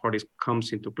the other parties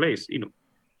comes into place.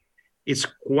 It's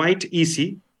quite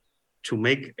easy to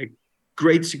make a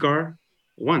great cigar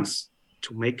once.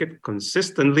 To make it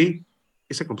consistently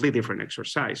is a completely different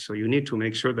exercise. So you need to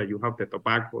make sure that you have the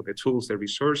tobacco, the tools, the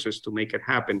resources to make it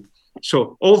happen.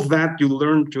 So all that you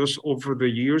learn just over the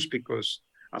years because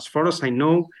as far as I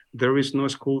know, there is no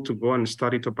school to go and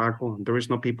study tobacco. There is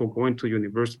no people going to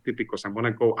university because I'm going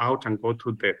to go out and go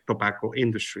to the tobacco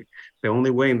industry. The only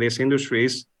way in this industry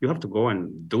is you have to go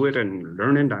and do it and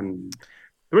learn it. And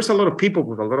there's a lot of people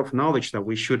with a lot of knowledge that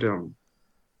we should,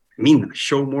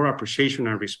 show more appreciation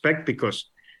and respect because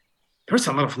there's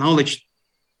a lot of knowledge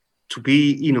to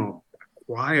be,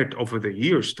 acquired over the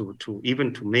years to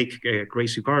make great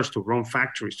cigars, to run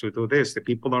factories, to do this. The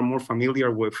people are more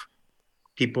familiar with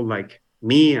people like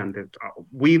me and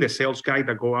the sales guy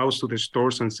that go out to the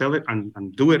stores and sell it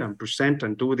and do it and present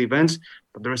and do the events.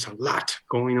 But there is a lot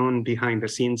going on behind the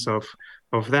scenes of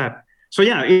that. So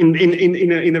yeah,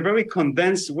 in a very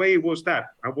condensed way was that.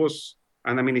 I was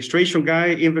an administration guy,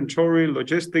 inventory,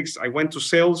 logistics. I went to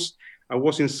sales. I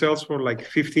was in sales for like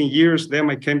 15 years. Then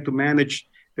I came to manage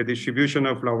the distribution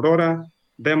of La Aurora.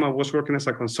 Then I was working as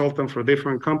a consultant for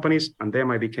different companies. And then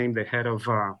I became the head of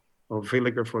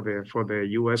Villiger for the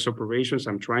U.S. operations.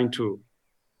 I'm trying to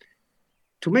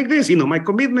make this. My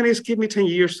commitment is give me 10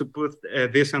 years to put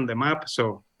this on the map.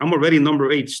 So I'm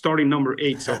already starting number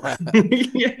 8. So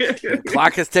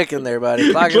clock is ticking there,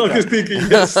 buddy. Clock is ticking.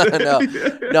 Yes.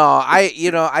 No.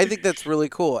 I think that's really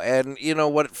cool. And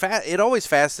it always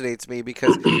fascinates me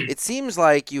because it seems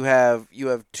like you have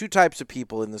two types of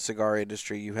people in the cigar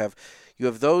industry. You have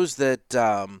those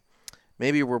that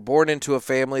maybe were born into a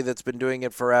family that's been doing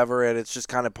it forever, and it's just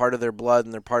kind of part of their blood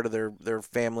and they're part of their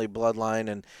family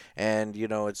bloodline, and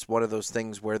it's one of those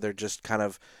things where they're just kind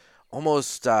of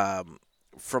almost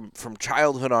from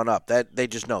childhood on up that they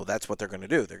just know that's what they're going to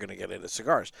do. They're going to get into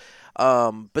cigars.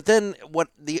 But then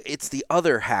it's the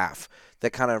other half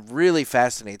that kind of really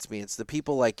fascinates me. It's the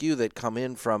people like you that come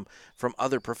in from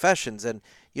other professions, and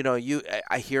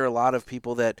I hear a lot of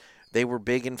people that they were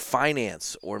big in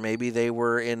finance, or maybe they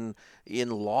were in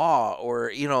law, or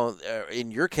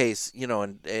in your case,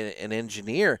 an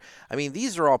engineer. I mean,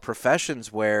 these are all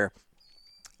professions where,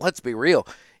 let's be real,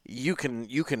 you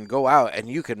can go out and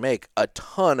you can make a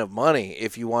ton of money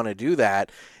if you want to do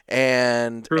that.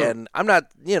 And True. And I'm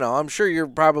not, I'm sure you're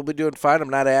probably doing fine. I'm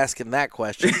not asking that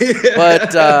question,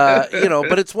 but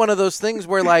but it's one of those things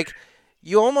where, like,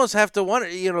 you almost have to wonder,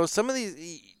 some of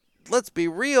these, let's be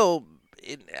real,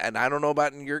 and I don't know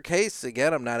about in your case,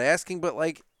 again, I'm not asking, but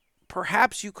like,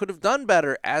 perhaps you could have done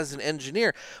better as an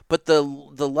engineer, but the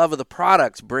love of the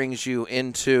product brings you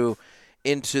into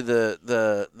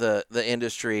the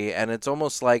industry, and it's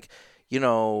almost like,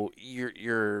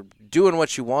 you're doing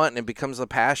what you want and it becomes a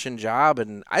passion job,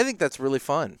 and I think that's really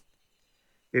fun.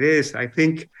 It is. I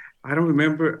don't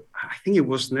remember. I think it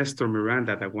was Nestor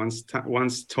Miranda that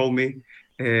once told me,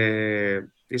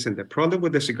 listen, the problem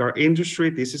with the cigar industry,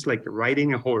 this is like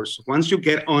riding a horse. Once you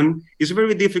get on, it's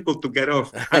very difficult to get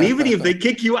off. And even if they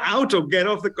kick you out or get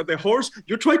off the horse,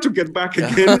 you try to get back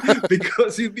again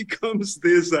because it becomes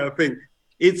this thing.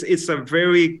 It's a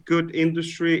very good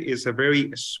industry. It's a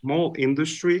very small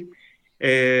industry.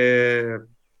 I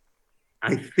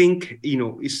think,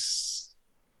 it's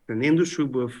an industry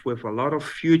with a lot of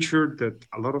future, that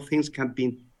a lot of things can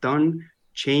be done,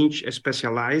 change,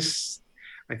 specialize.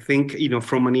 I think,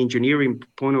 from an engineering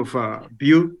point of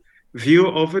view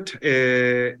of it.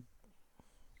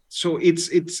 So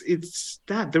it's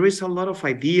that there is a lot of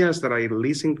ideas that I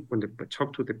listen when I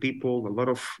talk to the people, a lot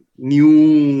of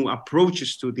new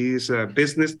approaches to this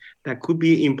business that could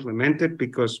be implemented,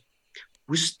 because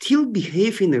we still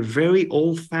behave in a very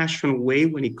old-fashioned way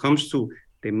when it comes to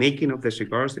the making of the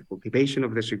cigars, the cultivation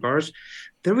of the cigars.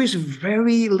 There is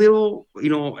very little,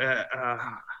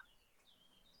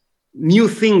 new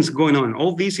things going on.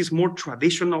 All this is more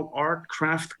traditional art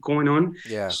craft going on.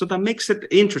 Yeah. So that makes it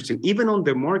interesting. Even on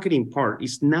the marketing part,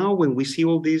 is now when we see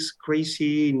all these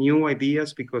crazy new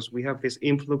ideas, because we have this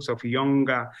influx of young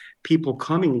people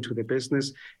coming into the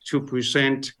business to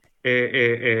present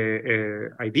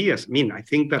ideas. I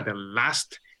think that the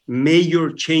last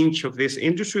major change of this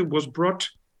industry was brought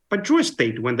by Drew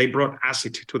Estate when they brought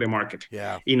acid to the market.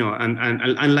 Yeah.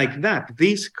 And like that,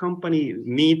 this company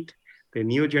need the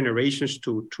new generations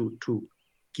to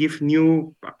give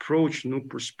new approach, new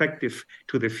perspective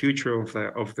to the future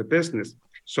of the business.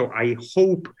 So I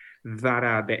hope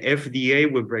that the FDA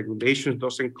with regulations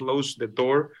doesn't close the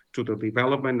door to the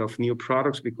development of new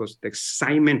products, because the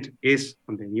excitement is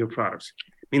on the new products.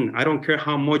 I don't care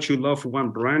how much you love one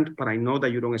brand, but I know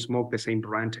that you don't smoke the same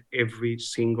brand every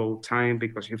single time,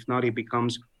 because if not, it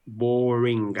becomes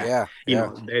boring. Yeah.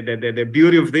 The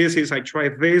beauty of this is I try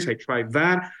this, I try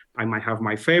that. I might have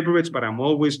my favorites, but I'm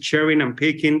always cherrying and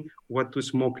picking what to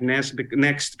smoke next,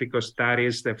 because that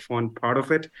is the fun part of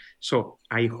it. So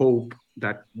I hope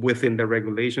that within the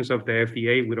regulations of the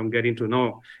FDA, we don't get into,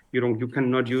 no, you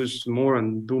cannot use more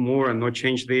and do more and not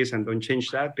change this and don't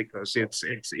change that, because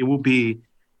it will be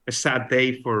a sad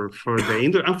day for the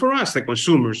industry and for us, the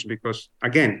consumers, because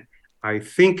again, I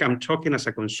think I'm talking as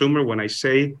a consumer when I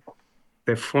say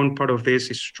the fun part of this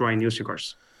is trying new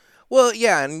cigars. Well,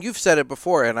 yeah, and you've said it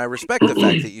before, and I respect the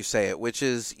fact that you say it, which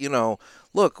is,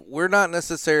 look, we're not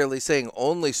necessarily saying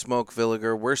only smoke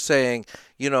Villiger. We're saying,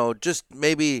 just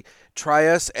maybe try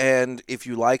us, and if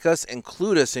you like us,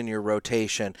 include us in your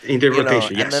rotation. In the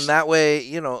rotation, yes. And then that way,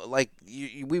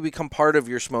 we become part of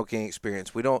your smoking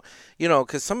experience. We don't,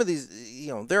 because some of these,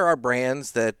 there are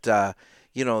brands that,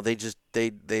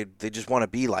 they just want to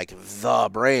be like the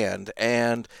brand,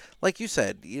 and like you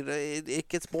said, it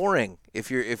gets boring if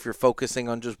you're focusing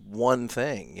on just one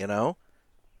thing.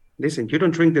 Listen, you don't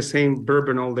drink the same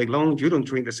bourbon all day long. You don't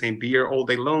drink the same beer all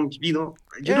day long. You don't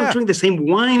drink the same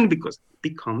wine, because it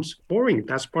becomes boring.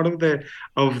 That's part of the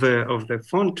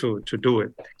fun to do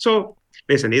it. So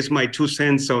listen, it's my 2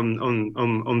 cents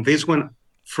on this one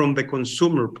from the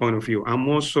consumer point of view.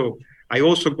 I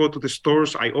also go to the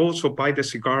stores. I also buy the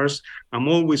cigars. I'm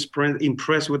always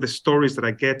impressed with the stories that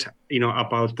I get,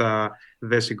 about the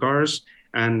cigars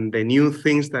and the new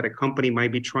things that a company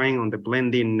might be trying on the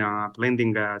blending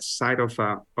side of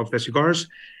the cigars.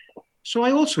 So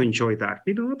I also enjoy that,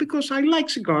 because I like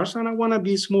cigars and I want to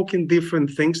be smoking different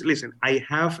things. Listen, I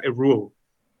have a rule.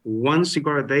 1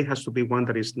 cigar a day has to be one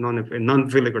that is a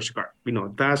non-Villiger cigar.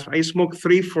 I smoke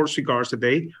 3-4 cigars a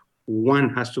day. 1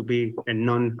 has to be a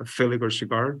non-Villiger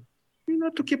cigar,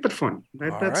 to keep it fun.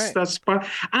 That's part,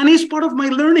 and it's part of my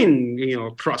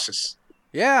learning, process.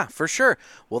 Yeah, for sure.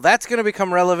 Well, that's going to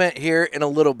become relevant here in a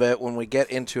little bit when we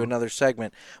get into another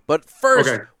segment. But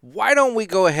first, Why don't we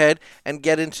go ahead and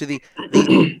get into the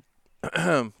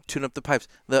tune up the pipes,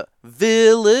 the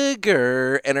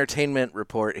Villiger entertainment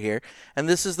report here. And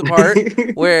this is the part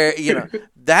where,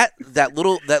 that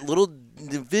little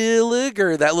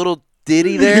Villiger, that little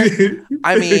ditty there.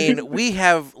 I mean, we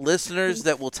have listeners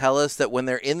that will tell us that when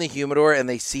they're in the humidor and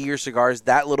they see your cigars,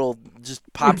 that little just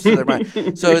pops to their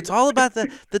mind. So it's all about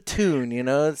the tune, you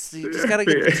just got to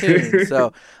get the tune.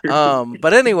 So,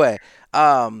 but anyway,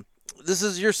 this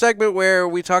is your segment where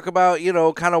we talk about,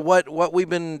 kind of what we've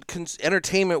been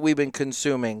entertainment we've been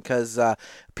consuming, because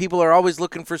people are always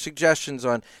looking for suggestions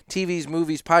on TVs,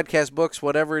 movies, podcasts, books,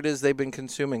 whatever it is they've been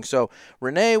consuming. So,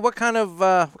 Renee, what kind of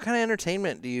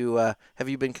entertainment have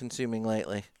you been consuming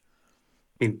lately?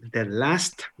 The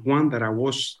last one that I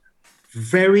was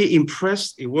very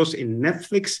impressed, it was in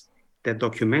Netflix, the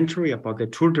documentary about the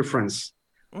Tour de France.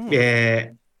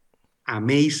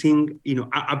 Amazing.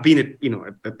 I've been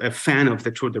a fan of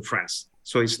the Tour de France.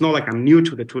 So it's not like I'm new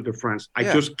to the Tour de France. I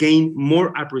just gained more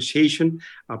appreciation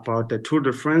about the Tour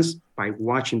de France by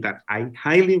watching that. I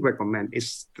highly recommend.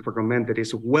 It's recommended.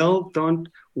 It's well done,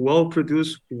 well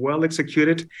produced, well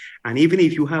executed. And even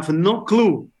if you have no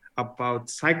clue about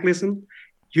cyclism,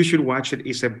 you should watch it.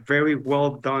 It's a very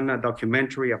well done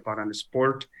documentary about a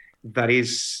sport that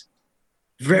is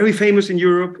very famous in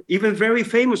Europe, even very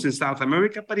famous in South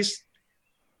America, but I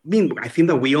think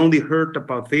that we only heard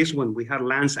about this when we had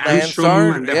Lance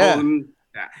Armstrong and the whole.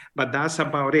 But that's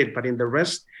about it. But in the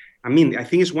rest, I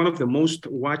think it's one of the most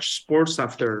watched sports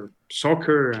after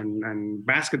soccer and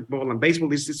basketball and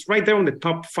baseball. It's right there on the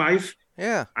top 5.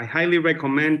 Yeah, I highly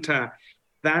recommend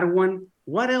that one.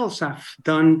 What else I've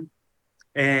done?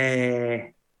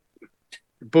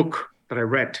 Book that I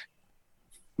read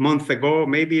a month ago,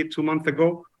 maybe 2 months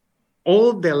ago.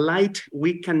 All the Light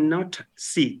We Cannot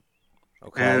See.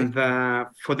 Okay. And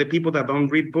for the people that don't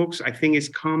read books, I think it's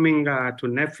coming to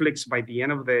Netflix by the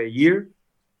end of the year.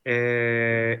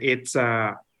 It's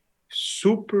a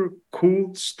super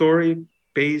cool story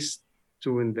based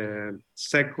during the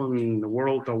Second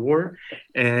World War.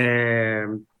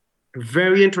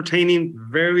 Very entertaining,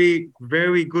 very,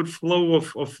 very good flow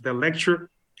of the lecture.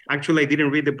 Actually, I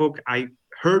didn't read the book. I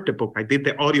heard the book. I did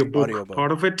the audiobook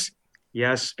part of it.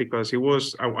 Yes, because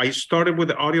I started with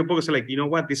the audiobook. It's like, you know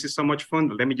what? This is so much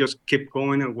fun. Let me just keep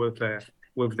going with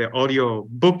the audio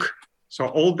book. So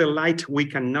All the Light We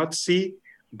Cannot See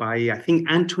by, I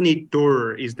think, Anthony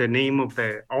Doerr is the name of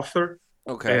the author.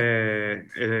 Okay.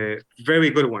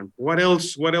 Very good one. What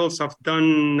else I've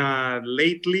done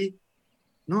lately?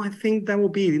 No, I think that will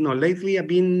be, lately I've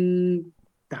been,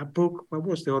 that book, what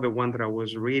was the other one that I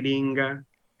was reading?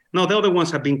 No, the other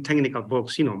ones have been technical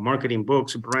books, marketing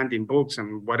books, branding books,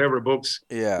 and whatever books.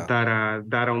 Yeah.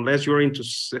 That unless you're into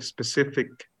a specific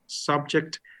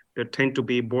subject, they tend to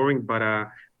be boring. But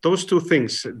those two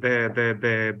things,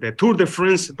 the Tour de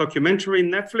France documentary in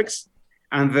Netflix,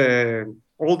 and the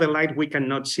All the Light We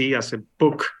Cannot See as a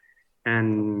book,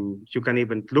 and you can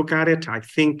even look at it. I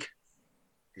think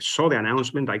I saw the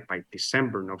announcement like by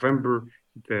December, November.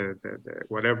 The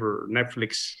whatever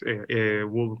Netflix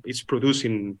is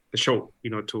producing the show,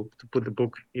 to put the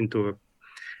book into a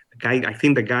guy. I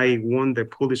think the guy won the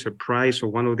Pulitzer Prize or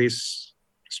one of these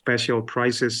special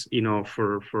prizes,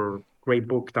 for great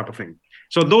book type of thing.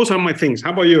 So those are my things.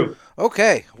 How about you?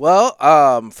 Okay. Well,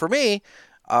 for me,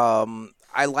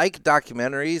 I like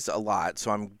documentaries a lot,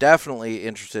 so I'm definitely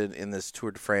interested in this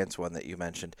Tour de France one that you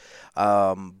mentioned.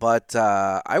 But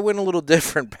I went a little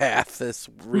different path this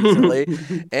recently,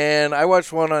 and I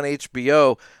watched one on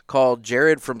HBO called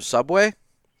Jared from Subway,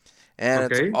 and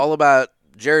it's all about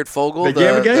Jared Fogle, the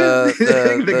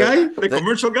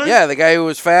commercial guy? Yeah, the guy who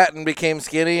was fat and became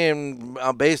skinny and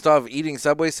based off eating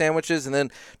Subway sandwiches, and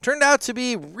then turned out to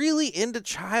be really into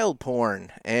child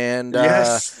porn. And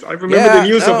yes, I remember the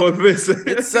news about this.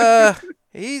 It's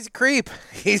he's a creep.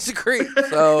 He's a creep.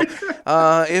 So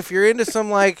if you're into some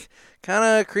kind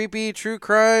of creepy true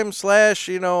crime /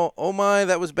 oh my,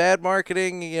 that was bad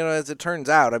marketing, as it turns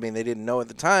out. I mean, they didn't know at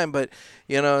the time, but,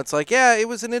 it's like, yeah, it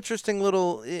was an interesting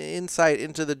little insight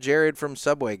into the Jared from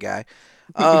Subway guy.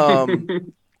 Podcast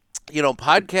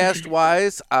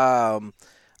wise,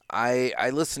 I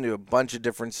listen to a bunch of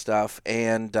different stuff,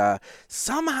 and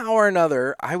somehow or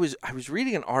another, I was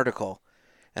reading an article,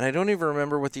 and I don't even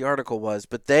remember what the article was,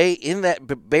 but buried in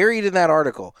that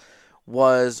article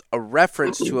was a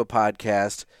reference to a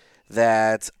podcast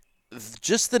that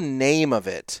just the name of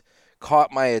it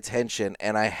caught my attention,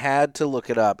 and I had to look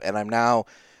it up. And I'm now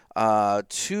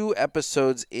 2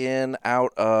 episodes in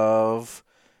out of,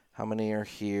 how many are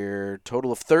here?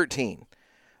 Total of 13.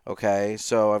 Okay,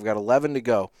 so I've got 11 to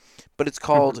go. But it's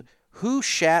called Who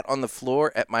Shat on the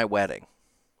Floor at My Wedding?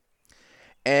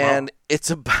 And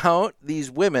it's about these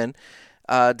women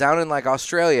down in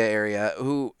Australia area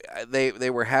who they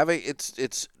were having,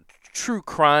 it's true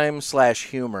crime /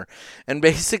 humor, and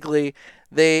basically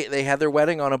they had their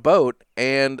wedding on a boat,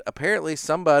 and apparently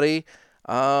somebody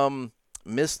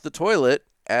missed the toilet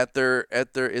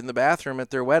in the bathroom at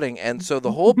their wedding. And so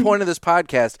the whole point of this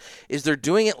podcast is they're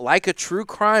doing it like a true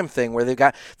crime thing where they've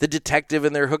got the detective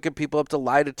and they're hooking people up to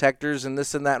lie detectors and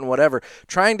this and that and whatever,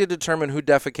 trying to determine who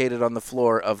defecated on the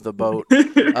floor of the boat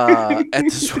at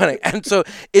this wedding. And so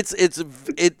it's just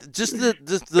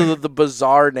the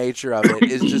bizarre nature of it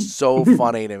is just so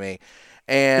funny to me.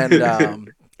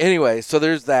 And anyway, so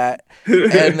there's that.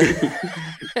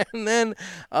 And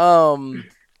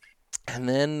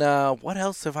then what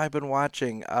else have I been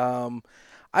watching?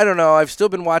 I don't know. I've still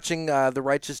been watching The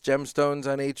Righteous Gemstones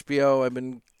on HBO. I've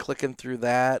been clicking through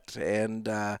that, and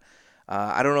I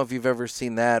don't know if you've ever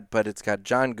seen that, but it's got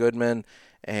John Goodman,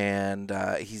 and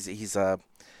he's a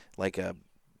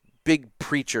big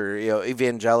preacher,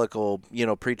 evangelical,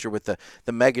 preacher with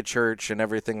the mega church and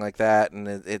everything like that, and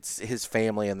it's his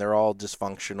family, and they're all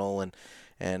dysfunctional,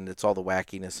 and it's all the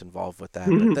wackiness involved with that.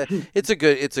 But it's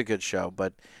a good show.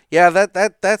 But yeah,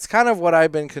 that's kind of what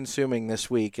I've been consuming this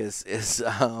week is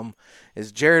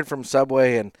Jared from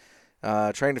Subway and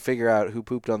trying to figure out who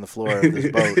pooped on the floor of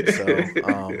this boat.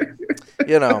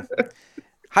 So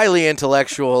highly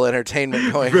intellectual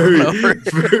entertainment going on.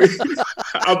 Very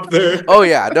up there. Oh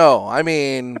yeah, no, I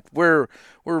mean we're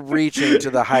reaching to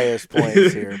the highest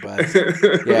points here, but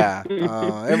yeah,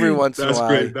 every once in a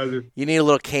while, you need a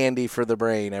little candy for the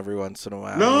brain every once in a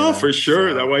while. No, for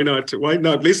sure. So. Why not? Why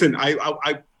not? Listen,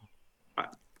 I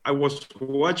was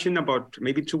watching about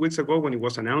maybe 2 weeks ago when it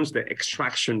was announced the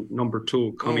Extraction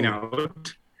 #2 coming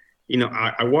out.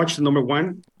 I watched the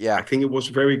 #1. Yeah, I think it was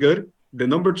very good. The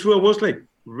 #2, I was like,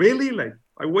 really? Like,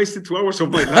 I wasted 2 hours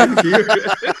of my life here.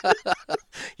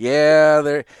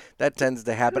 Yeah, that tends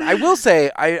to happen. I will say,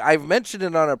 I've mentioned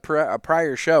it on a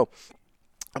prior show,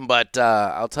 but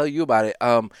I'll tell you about it.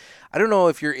 I don't know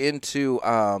if you're into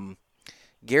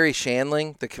Gary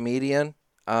Shandling, the comedian.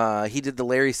 He did the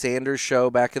Larry Sanders Show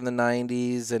back in the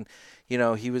 90s, and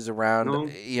he was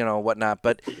around, whatnot.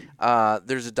 But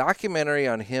there's a documentary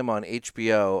on him on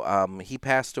HBO. He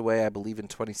passed away, I believe, in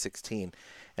 2016,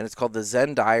 and it's called The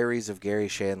Zen Diaries of Gary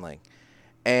Shandling.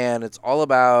 And it's all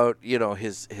about,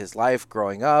 his life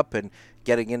growing up and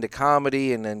getting into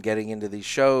comedy and then getting into these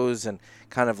shows and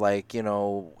kind of like,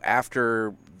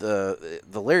 after the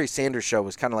Larry Sanders Show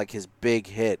was kind of like his big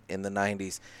hit in the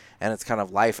 90s. And it's kind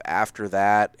of life after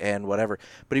that and whatever.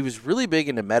 But he was really big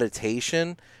into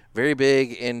meditation, very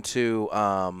big into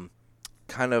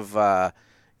kind of, that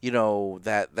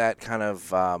kind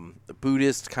of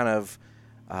Buddhist kind of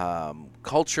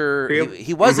culture.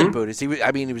 He wasn't Buddhist. He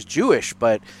was Jewish,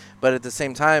 but at the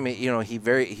same time, he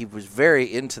was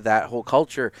very into that whole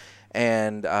culture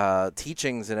and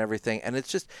teachings and everything. And it's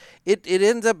just it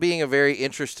ends up being a very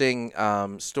interesting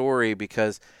story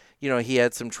because he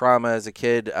had some trauma as a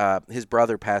kid. His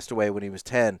brother passed away when he was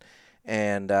 10.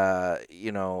 And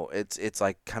it's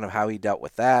like kind of how he dealt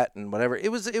with that and whatever. It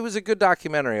was a good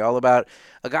documentary all about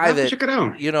a guy that check it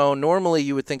out. Normally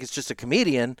you would think it's just a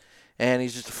comedian and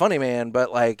he's just a funny man,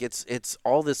 but like it's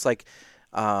all this like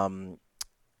kind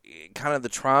of the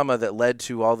trauma that led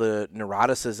to all the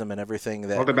neuroticism and everything,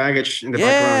 that all the baggage in the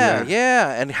background.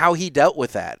 Yeah, and how he dealt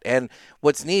with that. And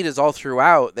what's neat is all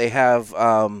throughout they have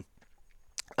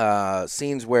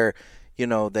scenes where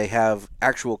they have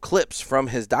actual clips from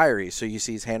his diary. So you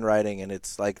see his handwriting, and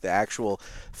it's like the actual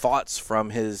thoughts from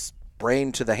his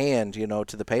brain to the hand,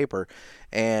 to the paper.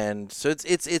 And so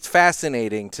it's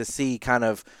fascinating to see kind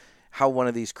of how one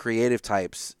of these creative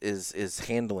types is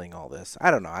handling all this. I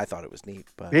don't know. I thought it was neat.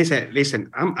 But listen,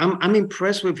 I'm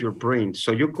impressed with your brain.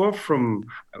 So you go from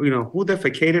who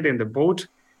defecated in the boat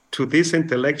to this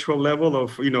intellectual level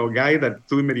of guy that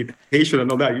doing meditation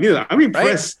and all that. I'm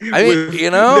impressed. Right? With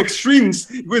extremes.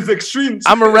 With extremes.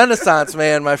 I'm a Renaissance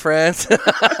man, my friend.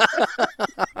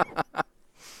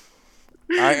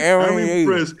 I'm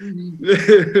impressed.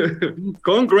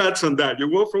 Congrats on that. You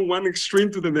go from one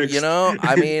extreme to the next.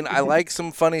 I like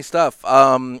some funny stuff.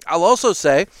 I'll also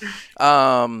say,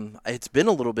 it's been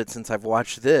a little bit since I've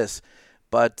watched this,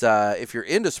 but if you're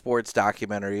into sports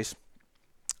documentaries,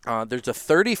 there's a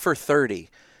 30 for 30,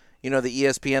 the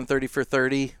ESPN 30 for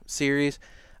 30 series.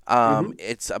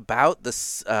 It's about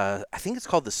this, I think it's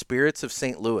called The Spirits of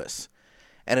St. Louis.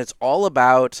 And it's all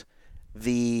about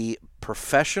the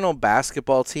professional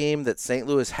basketball team that St.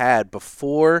 Louis had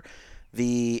before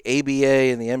the ABA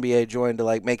and the NBA joined to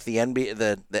like make the NBA,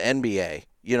 the NBA,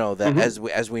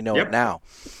 as we know it now.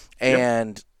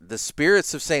 And the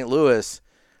Spirits of St. Louis,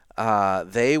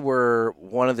 they were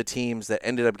one of the teams that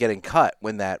ended up getting cut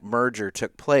when that merger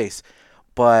took place.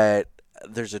 But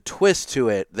there's a twist to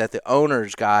it that the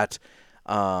owners got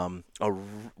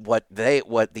what the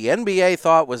NBA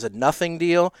thought was a nothing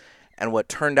deal, and what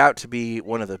turned out to be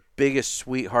one of the biggest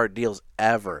sweetheart deals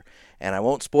ever. And I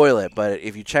won't spoil it, but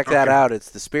if you check that out,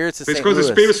 it's the Spirits of St. Louis. It's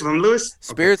called the Spirits of St. Louis?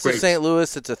 Spirits of St.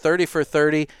 Louis. It's a 30 for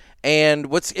 30. And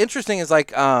what's interesting is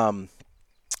like, oh,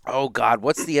 God,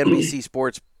 what's the NBC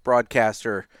sports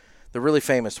broadcaster, the really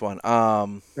famous one?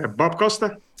 Bob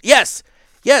Costa? Yes.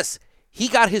 He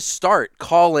got his start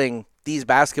calling these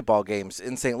basketball games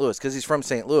in St. Louis because he's from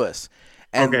St. Louis.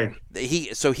 And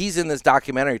he's in this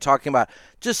documentary talking about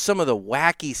just some of the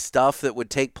wacky stuff that would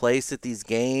take place at these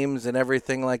games and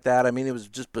everything like that. I mean, it was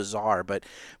just bizarre, but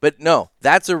no,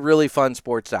 that's a really fun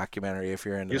sports documentary if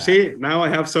you're into that. You see, now I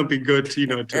have something good,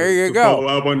 to there you go.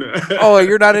 Follow up on. Oh,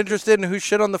 you're not interested in who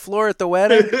shit on the floor at the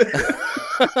wedding?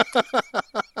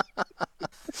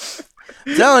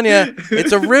 I'm telling you,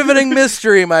 it's a riveting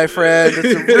mystery, my friend.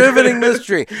 It's a riveting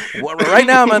mystery. Right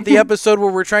now, I'm at the episode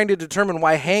where we're trying to determine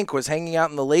why Hank was hanging out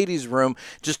in the ladies' room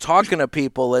just talking to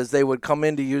people as they would come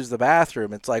in to use the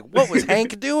bathroom. It's like, what was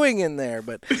Hank doing in there?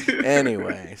 But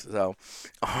anyway, so,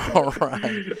 all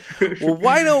right. Well,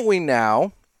 why don't we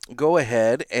now go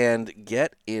ahead and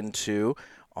get into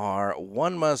our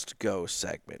One Must Go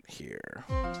segment here.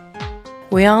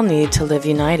 We all need to live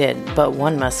united, but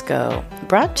one must go.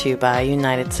 Brought to you by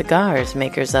United Cigars,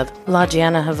 makers of La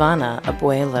Giana Havana,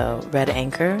 Abuelo, Red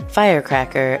Anchor,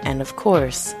 Firecracker, and of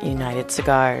course, United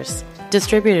Cigars.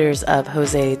 Distributors of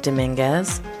Jose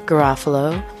Dominguez,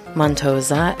 Garofalo,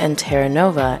 Montosa, and Terra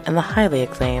Nova, and the highly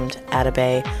acclaimed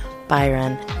Atabey,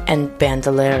 Byron, and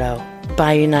Bandolero.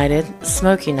 Buy United,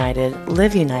 Smoke United,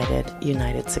 Live United,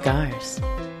 United Cigars.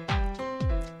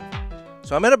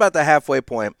 So I'm at about the halfway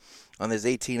point on this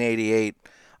 1888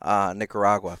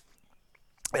 Nicaragua.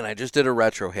 And I just did a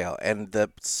retrohale. And the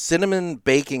cinnamon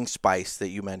baking spice that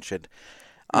you mentioned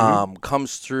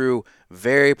comes through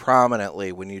very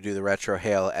prominently when you do the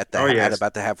retrohale at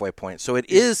about the halfway point. So it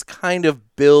is kind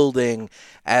of building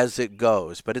as it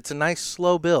goes. But it's a nice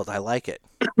slow build. I like it.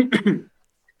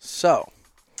 So.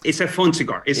 It's a fun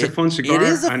cigar. It is a fun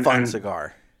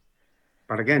cigar.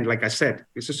 But again, like I said,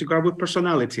 it's a cigar with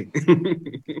personality.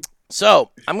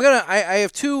 So I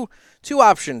have two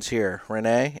options here,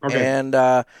 Renee, and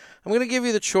I'm gonna give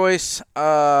you the choice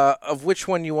of which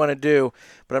one you want to do,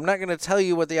 but I'm not gonna tell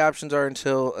you what the options are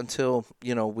until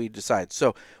we decide.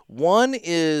 So one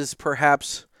is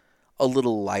perhaps a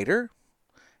little lighter,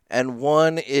 and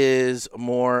one is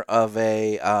more of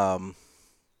a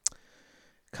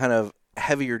kind of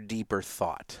heavier, deeper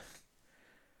thought.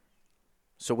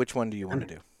 So which one do you want to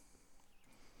do?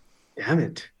 Damn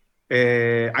it.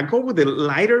 I go with the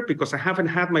lighter because I haven't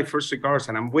had my first cigars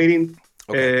and I'm waiting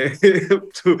for a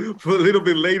little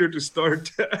bit later to start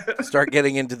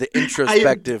getting into the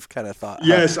introspective kind of thought.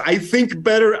 Yes, I think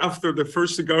better after the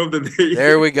first cigar of the day.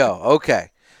 There we go.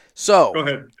 Okay. So, go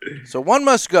ahead. So one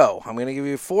must go. I'm going to give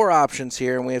you 4 options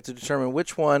here, and we have to determine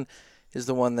which one is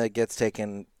the one that gets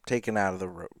taken out of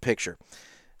the picture.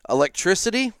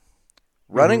 Electricity,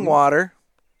 running water,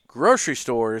 grocery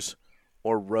stores,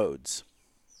 or roads.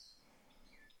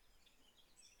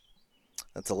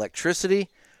 That's electricity,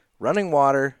 running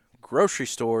water, grocery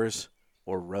stores,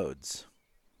 or roads.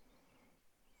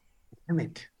 Damn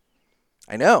it.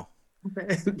 I know.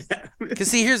 Because,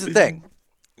 see, here's the thing.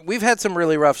 We've had some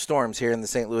really rough storms here in the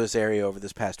St. Louis area over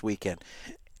this past weekend.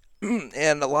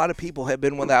 And a lot of people have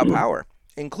been without power,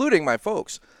 including my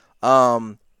folks.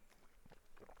 And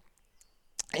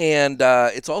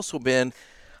it's also been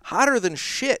hotter than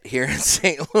shit here in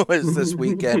St. Louis this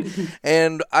weekend.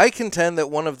 And I contend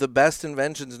that one of the best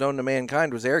inventions known to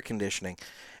mankind was air conditioning.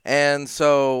 And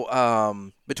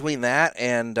so between that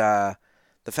and the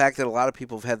fact that a lot of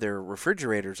people have had their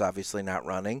refrigerators obviously not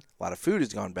running, a lot of food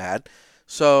has gone bad.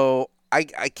 So I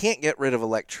can't get rid of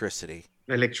electricity.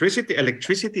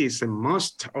 Electricity is a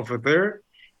must over there.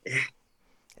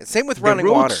 Same with running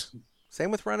water. Same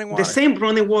with running water. The same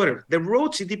running water. The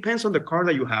roads, it depends on the car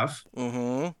that you have.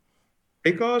 Mm-hmm.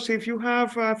 Because if you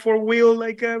have a 4-wheel,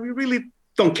 we really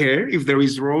don't care if there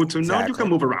is roads or not. You can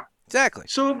move around. Exactly.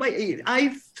 So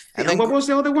what was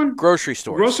the other one? Grocery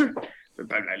stores.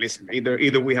 Listen,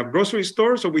 either we have grocery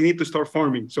stores or we need to start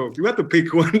farming. So if you have to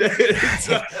pick one.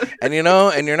 And you're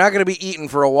not going to be eating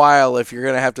for a while if you're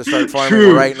going to have to start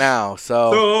farming right now.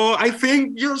 So I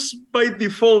think just by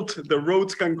default, the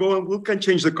roads can go and we can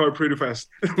change the car pretty fast.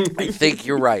 I think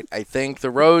you're right. I think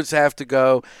the roads have to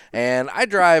go. And I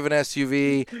drive an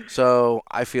SUV, so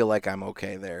I feel like I'm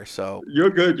okay there. So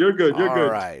You're good. All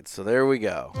right. So there we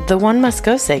go. The One Must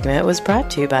Go segment was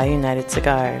brought to you by United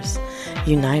Cigars.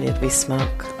 United we smoke.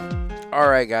 All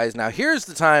right, guys. Now, here's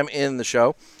the time in the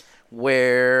show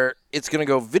where It's going to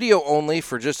go video only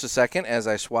for just a second as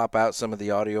I swap out some of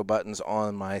the audio buttons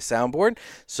on my soundboard.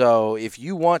 So if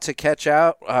you want to catch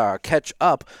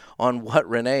up on what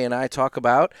Renee and I talk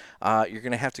about, you're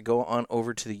going to have to go on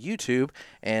over to the YouTube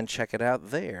and check it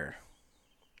out there.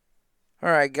 All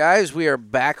right, guys, we are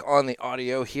back on the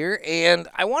audio here, and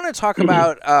I want to talk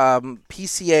about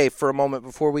PCA for a moment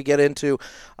before we get into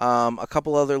a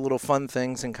couple other little fun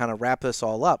things and kind of wrap this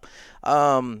all up.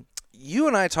 You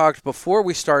and I talked before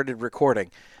we started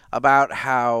recording about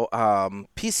how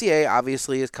PCA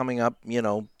obviously is coming up,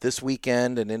 this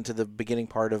weekend and into the beginning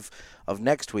part of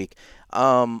next week.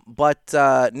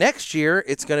 But next year,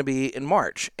 it's going to be in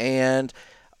March. And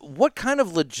what kind of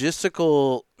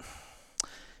logistical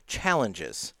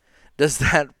challenges does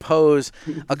that pose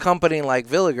a company like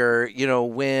Villiger,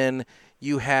 when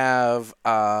you have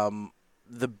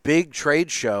the big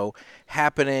trade show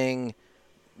happening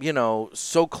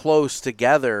so close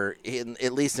together,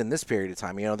 at least in this period of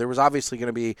time? There was obviously going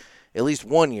to be at least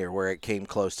 1 year where it came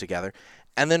close together.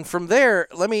 And then from there,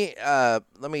 let me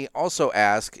also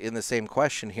ask in the same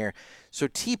question here. So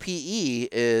TPE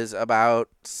is about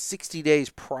 60 days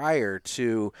prior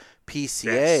to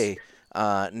PCA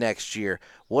next year.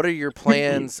 What are your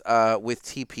plans with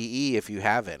TPE, if you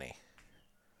have any?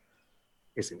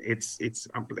 Listen,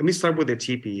 let me start with the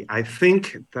TPE. I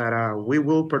think that we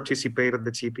will participate at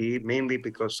the TPE mainly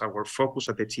because our focus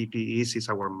at the TPE is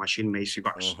our machine-made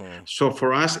cigars. Mm-hmm. So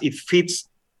for us, it fits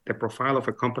the profile of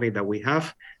a company that we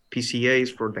have. PCA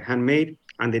is for the handmade,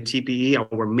 and the TPE,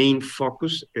 our main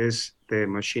focus is the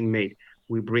machine-made.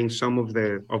 We bring some of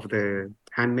the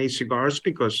handmade cigars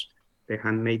because the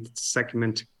handmade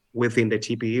segment within the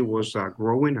TPE was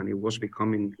growing and it was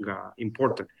becoming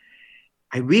important.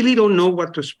 I really don't know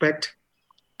what to expect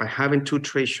by having two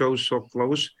trade shows so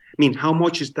close. I mean, how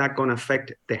much is that going to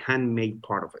affect the handmade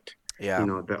part of it? Yeah.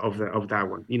 Of that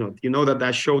one.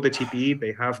 That show, the TPE,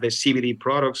 they have the CBD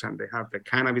products and they have the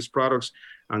cannabis products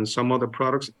and some other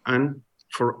products. And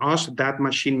for us, that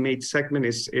machine-made segment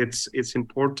it's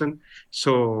important.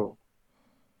 So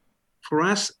for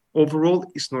us, overall,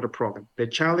 it's not a problem. The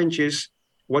challenge is,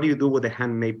 what do you do with the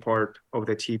handmade part of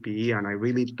the TPE? And I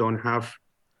really don't have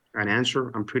an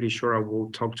answer. I'm pretty sure I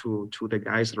will talk to the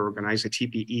guys that organize the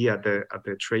TPE at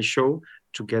the trade show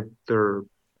to get their,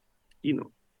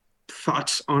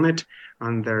 thoughts on it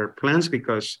and their plans,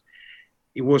 because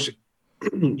it was,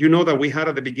 that we had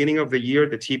at the beginning of the year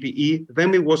the TPE,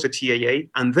 then it was the TAA,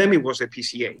 and then it was the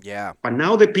PCA. Yeah. But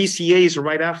now the PCA is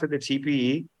right after the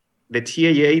TPE. The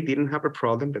TAA didn't have a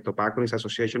problem, the Tobacconist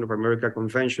Association of America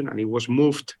convention, and it was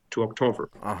moved to October.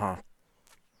 Uh-huh.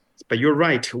 But you're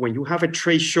right. When you have a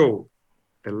trade show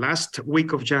the last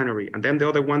week of January, and then the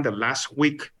other one the last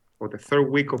week or the third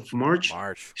week of March.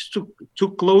 It's too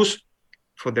close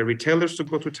for the retailers to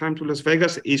go to Las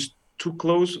Vegas. It's too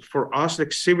close for us, the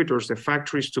exhibitors, the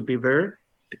factories, to be there,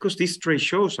 because these trade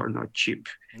shows are not cheap.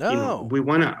 No. We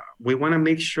wanna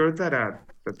make sure that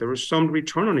there is some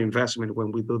return on investment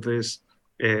when we do these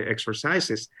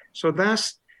exercises. So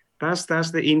that's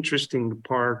the interesting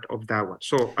part of that one.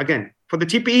 So again, for the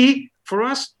TPE, for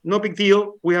us, no big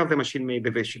deal. We have the machine-made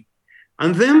division.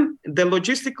 And then the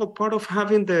logistical part of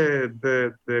having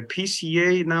the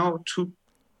PCA now too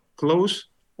close,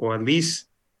 or at least,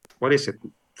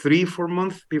 3-4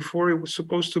 months before it was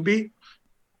supposed to be?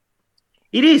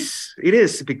 It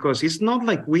is, because it's not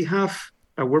like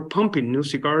we're pumping new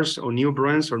cigars or new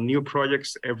brands or new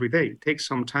projects every day. It takes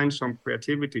some time, some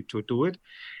creativity to do it.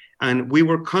 And we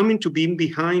were coming to being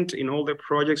behind in all the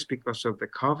projects because of the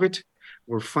COVID.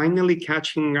 We're finally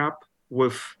catching up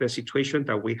with the situation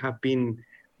that we have been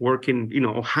working,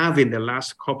 having the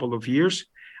last couple of years.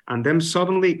 And then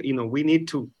suddenly, we need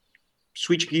to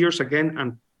switch gears again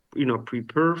and,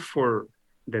 prepare for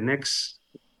the next,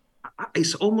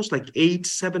 it's almost like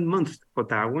 8-7 months for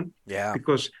that one. Yeah.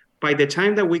 Because by the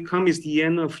time that we come is the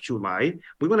end of July.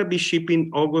 We're going to be shipping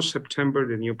August, September,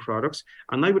 the new products.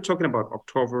 And now we're talking about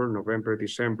October, November,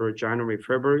 December, January,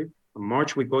 February,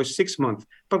 March. We go 6 months.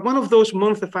 But one of those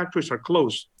months, the factories are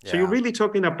closed. Yeah. So you're really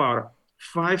talking about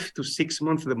 5 to 6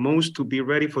 months the most to be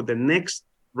ready for the next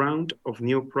round of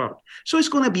new product. So it's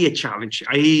going to be a challenge.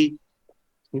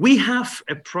 We have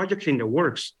a project in the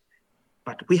works,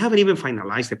 but we haven't even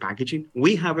finalized the packaging.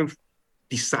 We haven't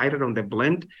decided on the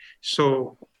blend.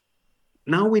 So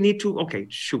now we need to,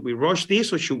 should we rush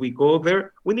this or should we go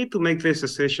there? We need to make these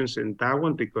decisions in that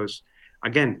one because,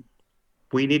 again,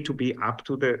 we need to be up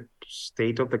to the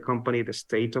state of the company, the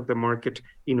state of the market,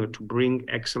 to bring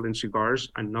excellent cigars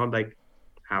and not like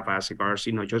Havana cigars,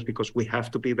 just because we have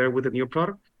to be there with a new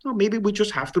product. No, maybe we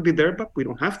just have to be there, but we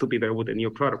don't have to be there with a new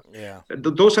product. Yeah.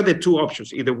 Those are the two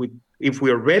options. Either if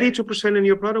we are ready to present a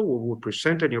new product, we will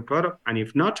present a new product. And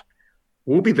if not,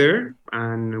 we'll be there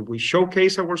and we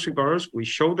showcase our cigars. We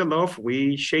show the love.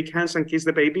 We shake hands and kiss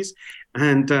the babies.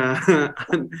 And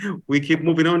we keep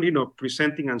moving on,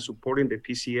 presenting and supporting the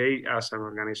PCA as an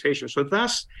organization. So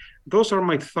those are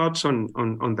my thoughts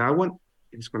on that one.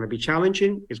 It's going to be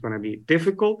challenging. It's going to be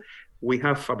difficult. We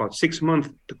have about 6 months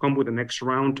to come with the next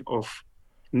round of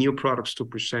new products to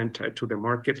present to the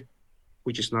market,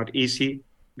 which is not easy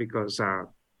because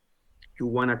you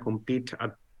want to compete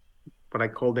at what I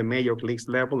call the major leagues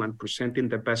level and presenting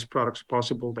the best products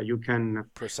possible that you can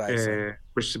precisely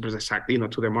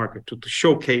to the market, to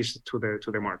showcase to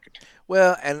the market.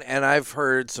 Well, and I've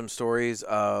heard some stories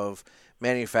of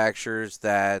manufacturers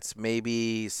that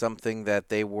maybe something that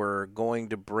they were going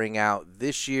to bring out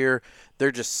this year,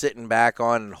 they're just sitting back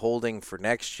on and holding for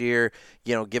next year,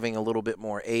 giving a little bit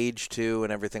more age to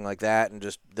and everything like that,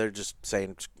 and they're just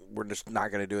saying we're just not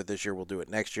going to do it this year, we'll do it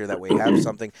next year, that way we have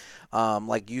something.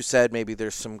 Like you said, maybe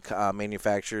there's some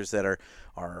manufacturers that are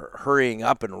hurrying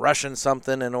up and rushing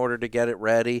something in order to get it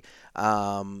ready.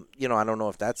 I don't know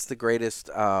if that's the greatest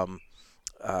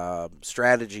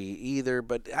strategy either,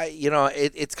 but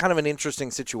it's kind of an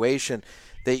interesting situation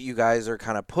that you guys are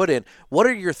kind of put in. What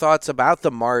are your thoughts about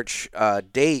the March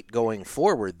date going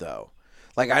forward, though?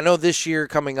 Like, I know this year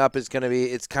coming up is going to be,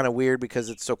 it's kind of weird because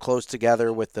it's so close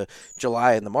together with the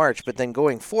July and the March, but then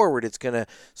going forward, it's going to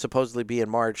supposedly be in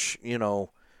March,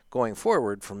 going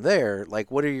forward from there.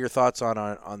 Like, what are your thoughts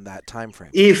on that time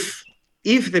frame? If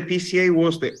the PCA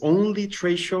was the only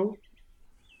trade show,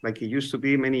 like it used to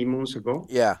be many months ago,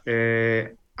 yeah,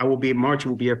 March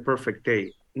will be a perfect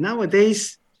day.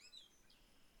 Nowadays,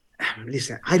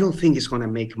 listen, I don't think it's going to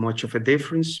make much of a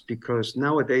difference because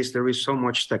nowadays there is so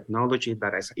much technology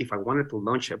that if I wanted to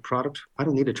launch a product, I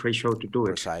don't need a trade show to do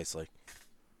it. Precisely.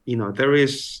 There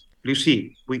is, you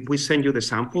see, we send you the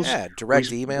samples. Yeah,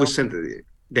 direct email. We send the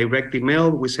direct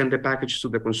email. We send the package to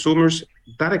the consumers.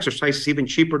 That exercise is even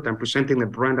cheaper than presenting the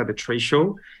brand at the trade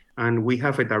show. And we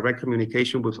have a direct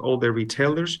communication with all the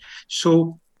retailers.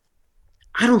 So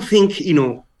I don't think,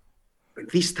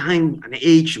 this time and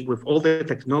age with all the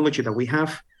technology that we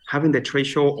have, having the trade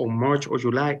show on March or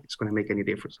July, it's going to make any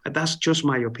difference. That's just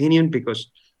my opinion because,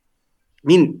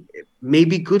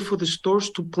 maybe good for the stores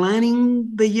to planning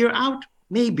the year out,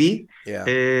 maybe.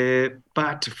 Yeah.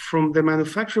 But from the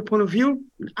manufacturer point of view,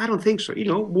 I don't think so.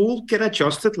 We'll get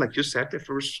adjusted, like you said, the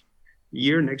first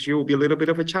year. Next year will be a little bit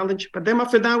of a challenge. But then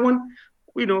after that one,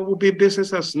 will be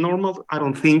business as normal. I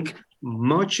don't think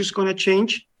much is going to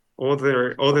change.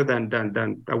 Other than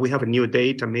that we have a new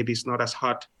date and maybe it's not as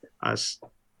hot as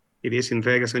it is in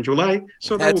Vegas in July.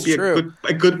 So that would be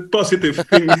a good positive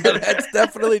thing. That's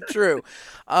definitely true.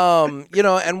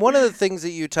 And one of the things that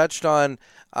you touched on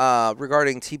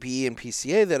regarding TPE and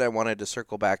PCA that I wanted to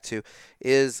circle back to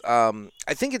is I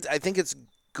think it's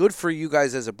good for you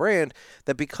guys as a brand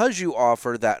that because you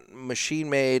offer that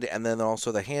machine made and then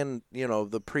also the hand,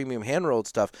 the premium hand rolled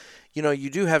stuff,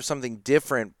 you do have something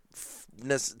different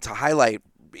to highlight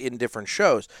in different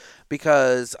shows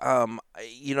because,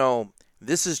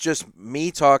 this is just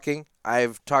me talking.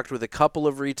 I've talked with a couple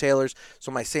of retailers,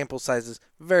 so my sample size is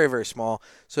very, very small.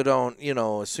 So don't,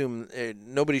 assume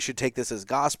nobody should take this as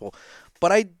gospel.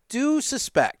 But I do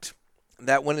suspect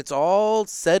that when it's all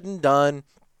said and done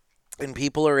and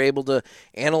people are able to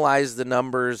analyze the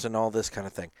numbers and all this kind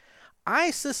of thing,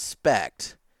 I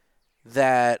suspect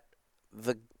that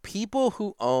the people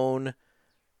who own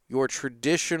your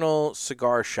traditional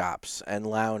cigar shops and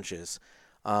lounges,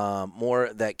 more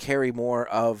that carry more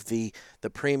of the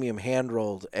premium hand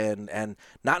rolled and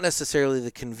not necessarily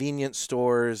the convenience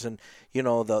stores and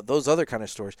those other kind of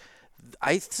stores.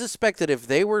 I suspect that if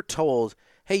they were told,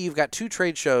 hey, you've got two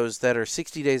trade shows that are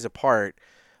 60 days apart,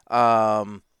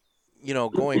 going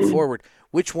forward,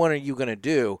 which one are you going to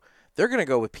do? They're going to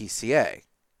go with PCA.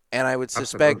 And I would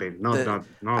suspect no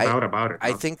doubt about it.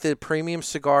 I think the premium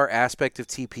cigar aspect of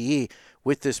TPE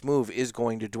with this move is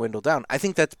going to dwindle down. I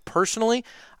think that's personally,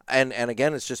 and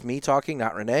again, it's just me talking,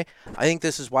 not Renee. I think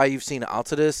this is why you've seen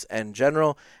Altadis and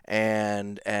General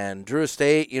and Drew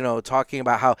Estate, talking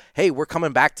about how, hey, we're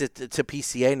coming back to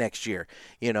PCA next year,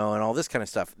 and all this kind of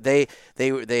stuff. They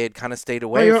had kind of stayed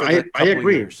away for a couple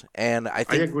of years, and I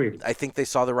think they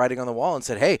saw the writing on the wall and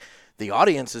said, hey, the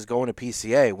audience is going to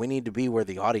PCA. We need to be where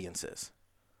the audience is.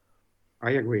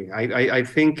 I agree. I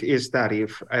think is that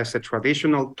if, as a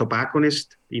traditional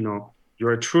tobacconist,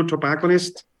 you're a true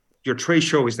tobacconist, your trade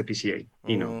show is the PCA.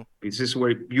 You know, this is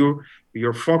where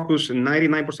your focus,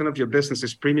 99% of your business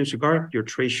is premium cigar. Your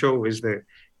trade show is the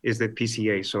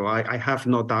PCA. So I have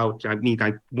no doubt. I mean,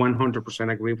 I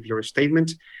 100% agree with your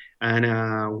statement.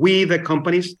 And we, the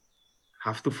companies,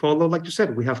 have to follow, like you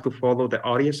said, we have to follow the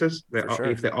audiences. Sure.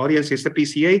 If the audience is the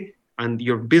PCA and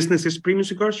your business is premium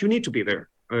cigars, you need to be there,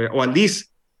 or at least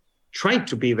try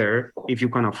to be there if you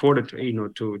can afford it,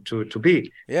 to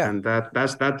be. Yeah. And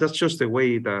that's just the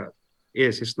way that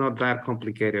is. It's not that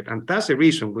complicated, and that's the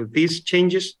reason with these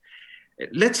changes.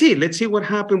 Let's see what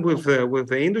happened with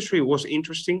the industry. It was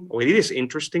interesting, or it is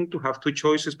interesting to have two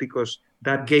choices because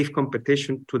that gave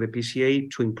competition to the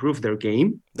PCA to improve their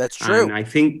game. That's true.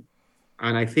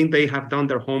 And I think they have done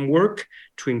their homework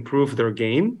to improve their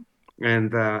game.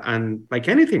 And like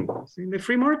anything in the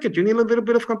free market, you need a little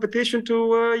bit of competition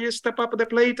to you step up at the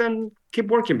plate and keep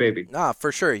working, baby. Nah,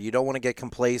 for sure. You don't want to get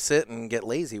complacent and get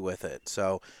lazy with it.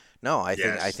 So, no, I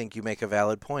think you make a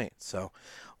valid point. So,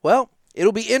 well,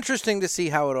 it'll be interesting to see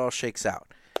how it all shakes out.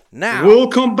 Now we'll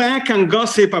come back and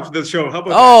gossip after the show. How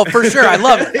about that? For sure. I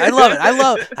love it.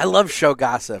 I love show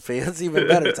gossip. It's even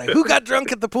better. It's like, who got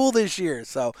drunk at the pool this year?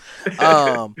 So,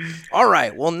 all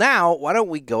right. Well, now why don't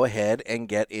we go ahead and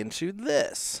get into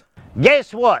this?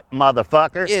 Guess what,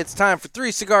 motherfucker? It's time for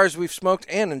 3 cigars we've smoked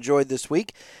and enjoyed this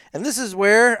week, and this is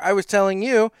where I was telling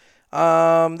you.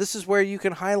 This is where you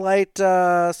can highlight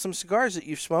some cigars that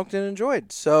you've smoked and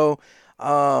enjoyed. So,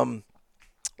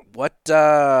 what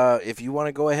if you want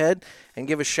to go ahead and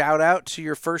give a shout out to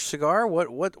your first cigar?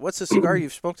 What's a cigar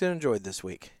you've smoked and enjoyed this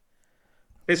week?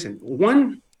 Listen,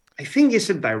 one I think is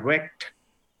a direct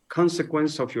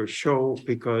consequence of your show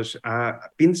because I've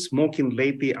been smoking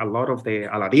lately a lot of the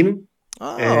Aladino.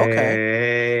 Oh,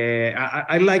 okay.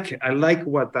 I like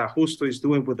what Justo is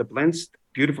doing with the blends.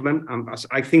 Beautiful blend.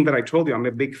 I think that I told you I'm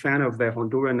a big fan of the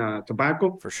Honduran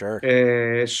tobacco. For sure.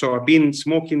 So I've been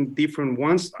smoking different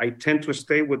ones. I tend to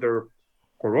stay with the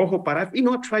Corojo, but I've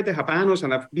tried the Habanos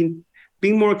and I've been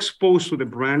more exposed to the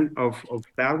brand of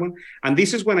that one. And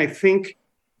this is when I think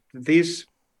these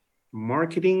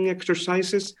marketing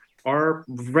exercises are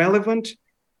relevant.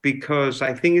 Because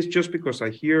I think it's just because I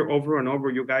hear over and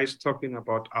over you guys talking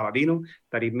about Aladino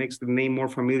that it makes the name more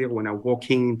familiar when I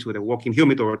walk into the walk-in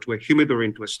humidor or to a humidor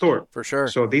into a store. For sure.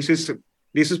 So this is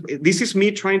me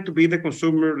trying to be the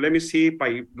consumer. Let me see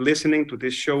by listening to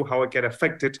this show how I get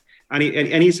affected, and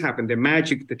it's happened. The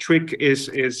magic, the trick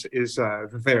is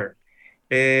there.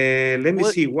 Let me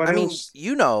see what else.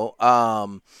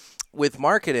 With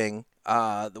marketing,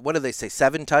 what do they say?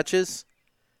 7 touches.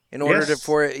 In order yes.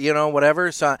 for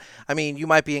whatever. So, I mean, you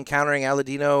might be encountering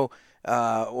Aladino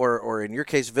or in your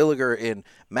case, Villiger in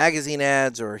magazine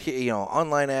ads or,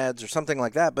 online ads or something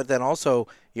like that. But then also,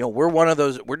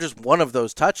 we're just one of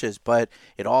those touches, but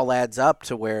it all adds up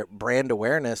to where brand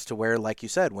awareness to where, like you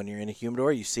said, when you're in a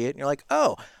humidor, you see it and you're like,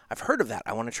 oh, I've heard of that.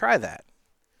 I want to try that.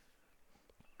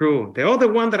 True. The other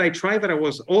one that I tried that I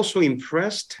was also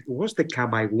impressed was the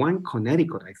Cabaywan,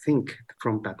 Connecticut, I think,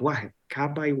 from Tatuaje.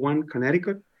 Cabaywan,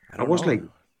 Connecticut. I was like,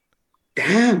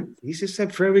 damn, this is a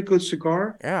very good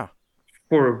cigar. Yeah.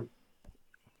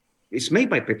 It's made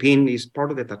by Pepin. It's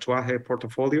part of the Tatuaje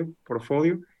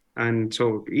portfolio. And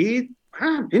so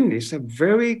it's a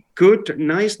very good,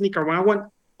 nice Nicaraguan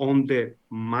on the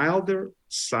milder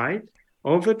side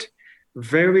of it.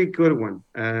 Very good one.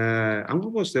 And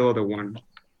what was the other one?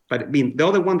 But I mean, the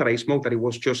other one that I smoked that it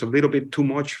was just a little bit too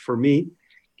much for me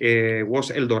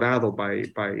was El Dorado by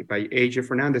AJ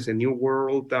Fernandez, a New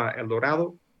World El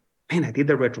Dorado. Man, I did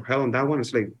the retro hell on that one.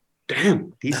 It's like,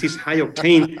 damn, this is high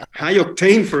octane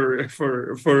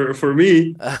for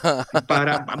me.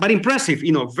 But impressive,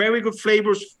 very good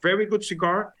flavors, very good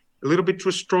cigar. A little bit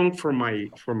too strong for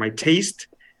my taste.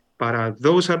 But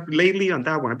those have lately on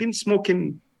that one. I've been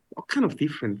smoking all kind of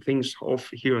different things off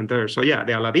here and there. So yeah,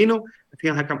 the Aladino, I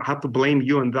think I have to blame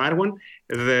you on that one.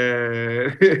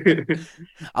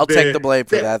 I'll take the blame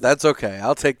for that. That's okay.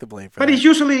 I'll take the blame for that. But it's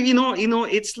usually,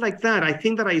 it's like that. I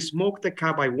think that I smoked the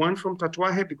Cabaywan from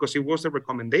Tatuaje because it was a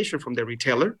recommendation from the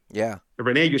retailer. Yeah.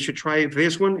 Renee, you should try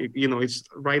this one. It's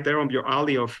right there on your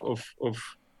alley of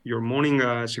your morning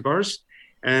cigars.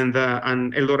 And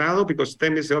El Dorado, because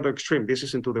then is the other extreme. This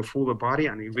is into the fuller body,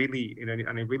 and it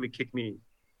really kicked me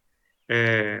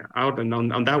out and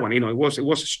on that one. It was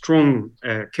a strong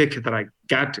kick that I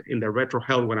got in the retro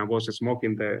hell when I was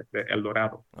smoking the El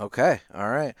Dorado. Okay, all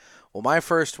right. Well, my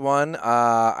first one,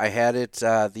 I had it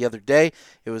the other day.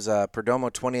 It was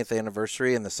Perdomo 20th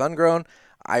anniversary in the Sun Grown.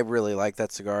 I really like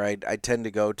that cigar. I tend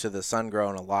to go to the Sun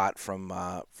Grown a lot from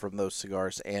those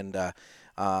cigars, and it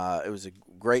was a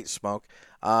great smoke.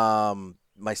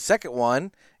 My second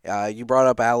one You brought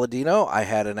up Aladino. I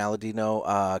had an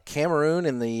Aladino Cameroon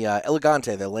in the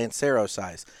Elegante, the Lancero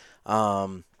size.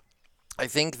 I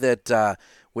think that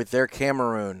with their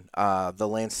Cameroon, the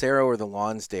Lancero or the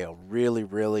Lonsdale really,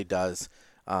 really does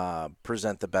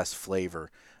present the best flavor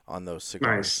on those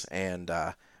cigars. Nice. And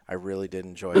I really did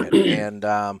enjoy it. And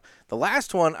the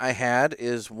last one I had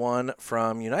is one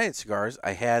from United Cigars.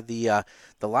 I had the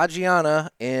La Giana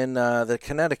in the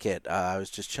Connecticut. I was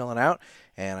just chilling out,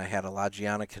 and I had a La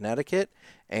Giana Connecticut,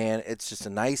 and it's just a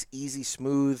nice, easy,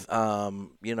 smooth, kind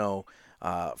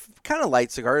of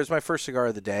light cigar. It was my first cigar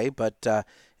of the day, but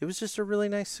it was just a really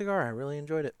nice cigar. I really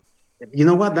enjoyed it. You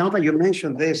know what? Now that you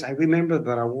mentioned this, I remember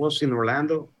that I was in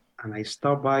Orlando and I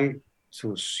stopped by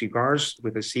to Cigars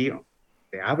with a C,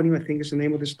 the Avenue, I think is the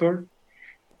name of the store.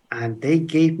 And they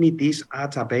gave me this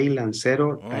Atabey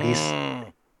Lancero that is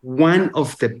one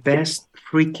of the best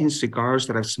freaking cigars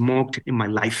that I've smoked in my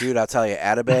life. Dude, I'll tell you,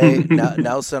 Atabey,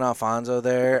 Nelson Alfonso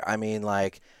there, I mean,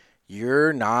 like,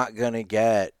 you're not going to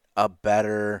get a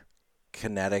better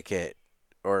Connecticut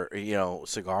or,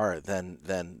 cigar than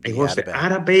the It was Atabey. The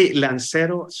Atabey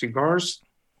Lancero Cigars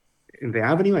in the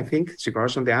Avenue, I think.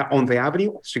 Cigars on the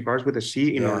Avenue, Cigars with a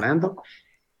C in Orlando.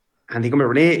 And they go,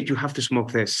 Rene, you have to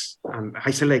smoke this. And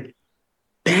I said, like,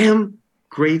 damn,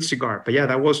 great cigar. But yeah,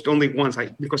 that was only once,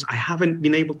 because I haven't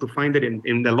been able to find it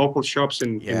in the local shops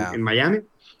in Miami.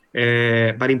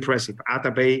 But impressive.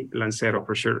 Atabey Lancero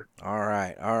for sure. All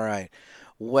right.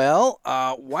 Well,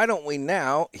 why don't we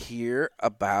now hear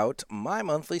about my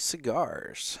monthly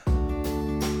cigars?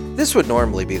 This would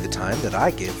normally be the time that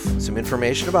I give some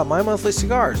information about my monthly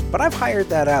cigars, but I've hired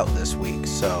that out this week,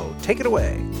 so take it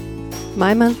away.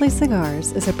 My Monthly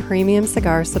Cigars is a premium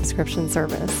cigar subscription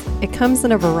service. It comes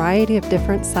in a variety of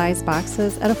different size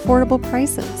boxes at affordable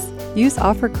prices. Use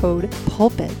offer code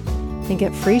PULPIT and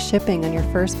get free shipping on your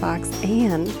first box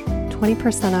and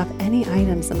 20% off any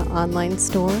items in the online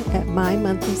store at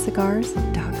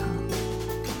mymonthlycigars.com.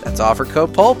 That's offer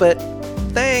code PULPIT.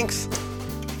 Thanks.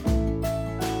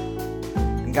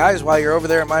 And guys, while you're over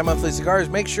there at My Monthly Cigars,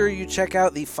 make sure you check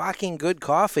out the fucking good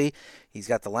coffee. He's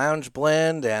got the Lounge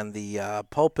Blend and the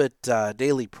Pulpit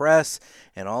Daily Press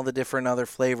and all the different other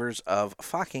flavors of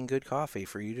fucking good coffee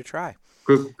for you to try.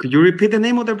 Could you repeat the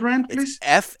name of the brand, please?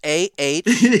 It's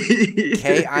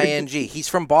FAHKING. He's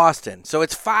from Boston, so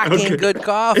it's fucking good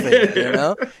coffee,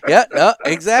 Yeah, no,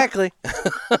 exactly.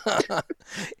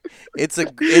 It's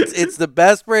the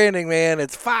best branding, man.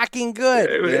 It's fucking good,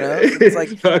 It's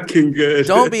like fucking good.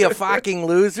 Don't be a fucking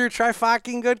loser. Try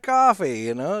fucking good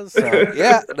coffee, So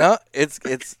yeah, no, it's.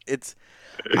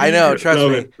 I know. Trust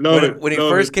me. When he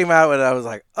first came out with it, I was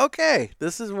like, okay,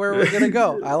 this is where we're gonna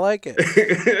go. I like it.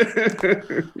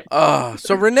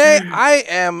 So Renee, I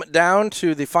am down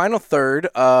to the final third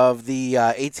of the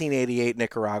 1888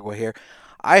 Nicaragua here.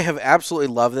 I have absolutely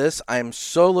loved this. I am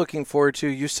so looking forward to.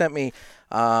 You sent me.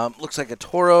 Looks like a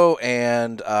Toro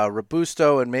and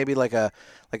Robusto and maybe like a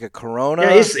Corona.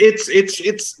 Yeah,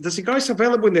 it's the cigar is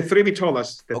available in the three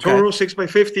vitolas: the Toro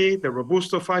 6x50, the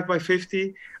Robusto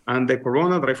 5x50, and the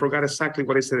Corona. That I forgot exactly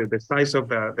what is the size of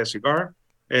the cigar.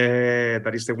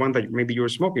 That is the one that maybe you're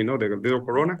smoking, the little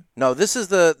Corona. No, this is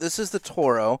the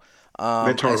Toro.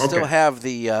 I still have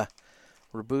the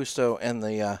Robusto and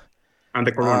the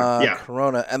Corona.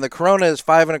 Corona, and the Corona is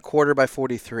 5 1/4 by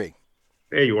 43.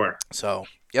 There you are. So,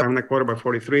 yep. 5 1/4 by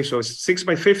 43. So it's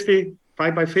 6x50,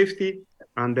 5x50,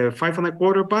 and the 5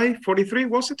 1/4 by 43,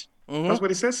 was it? Mm-hmm. That's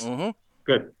what it says? Mm-hmm.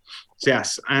 Good.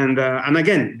 Yes. And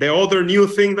again, the other new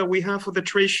thing that we have for the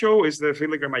trade show is the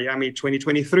Villiger Miami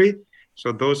 2023.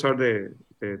 So those are the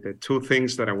two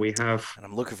things that we have and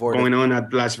I'm looking forward going on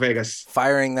at Las Vegas.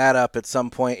 Firing that up at some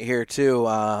point here, too,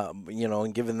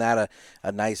 and giving that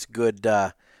a nice, good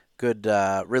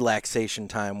relaxation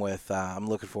time with. I'm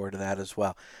looking forward to that as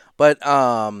well. But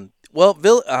Renee,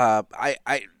 I'm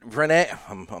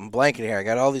blanking here. I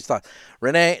got all these thoughts.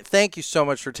 Renee, thank you so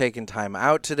much for taking time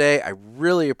out today. I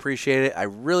really appreciate it. I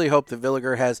really hope that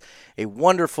Villiger has a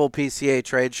wonderful PCA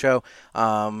trade show.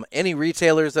 Any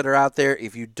retailers that are out there,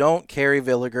 if you don't carry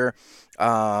Villiger,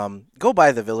 go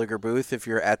by the Villiger booth if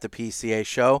you're at the PCA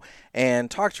show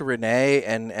and talk to Renee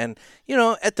and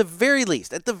at the very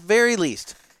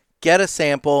least, get a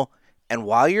sample, and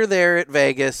while you're there at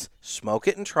Vegas, smoke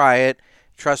it and try it.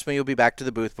 Trust me, you'll be back to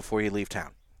the booth before you leave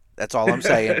town. That's all I'm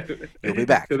saying. You'll be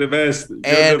back. You're the best.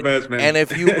 You're the best, man. And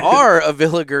if you are a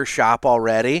Villiger shop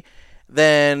already,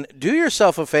 then do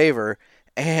yourself a favor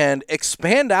and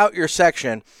expand out your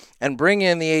section and bring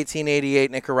in the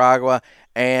 1888 Nicaragua.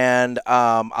 And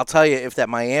I'll tell you, if that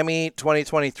Miami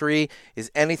 2023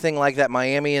 is anything like that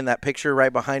Miami in that picture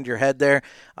right behind your head there,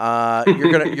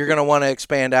 you're gonna want to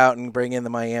expand out and bring in the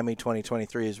Miami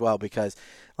 2023 as well, because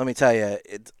let me tell you,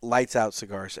 it lights out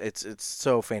cigars. It's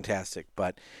so fantastic.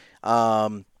 But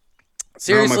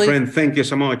seriously, my friend, thank you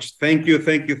so much. Thank you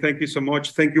so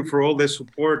much. Thank you for all the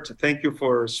support. Thank you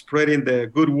for spreading the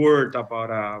good word about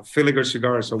Villiger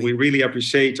cigars. So we really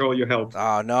appreciate all your help.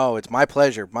 Oh, no, it's my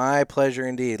pleasure. My pleasure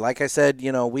indeed. Like I said,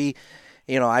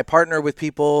 I partner with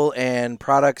people and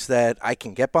products that I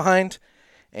can get behind.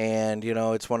 And,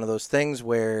 it's one of those things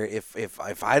where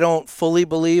if I don't fully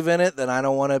believe in it, then I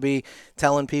don't want to be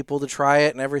telling people to try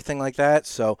it and everything like that.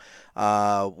 So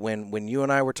when you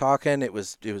and I were talking, it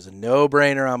was a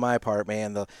no-brainer on my part,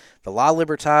 man. The La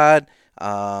Libertad,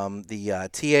 the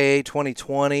TAA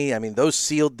 2020, I mean, those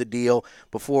sealed the deal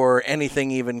before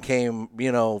anything even came,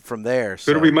 from there.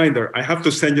 So. Good reminder. I have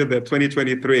to send you the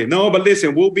 2023. No, but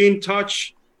listen, we'll be in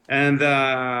touch. And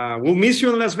we'll miss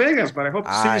you in Las Vegas, but I hope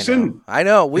to see you soon. I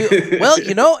know.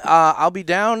 I'll be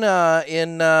down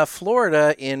in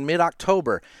Florida in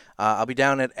mid-October. I'll be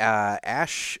down at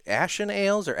Ashes and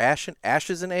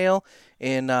Ale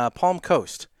in Palm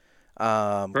Coast.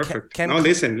 Perfect.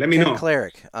 Listen, let me know. Ken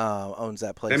Cleric owns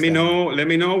that place. Let me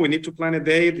know. We need to plan a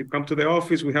date. You come to the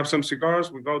office. We have some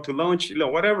cigars. We go to lunch.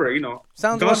 Whatever.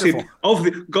 Sounds gossip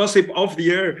wonderful. Gossip off the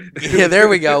air. Yeah, there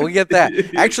we go. We get that.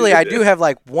 Actually, I do have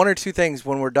like one or two things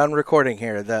when we're done recording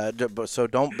here. So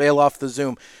don't bail off the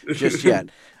Zoom just yet.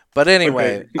 But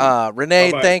anyway, okay.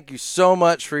 Renee, bye-bye. Thank you so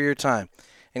much for your time.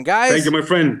 And guys, thank you, my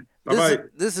friend. Bye-bye.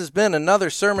 This has been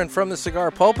another sermon from the Cigar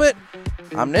Pulpit.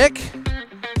 I'm Nick.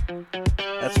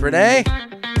 That's Renee.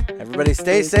 Everybody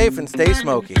stay safe and stay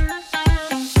smoky.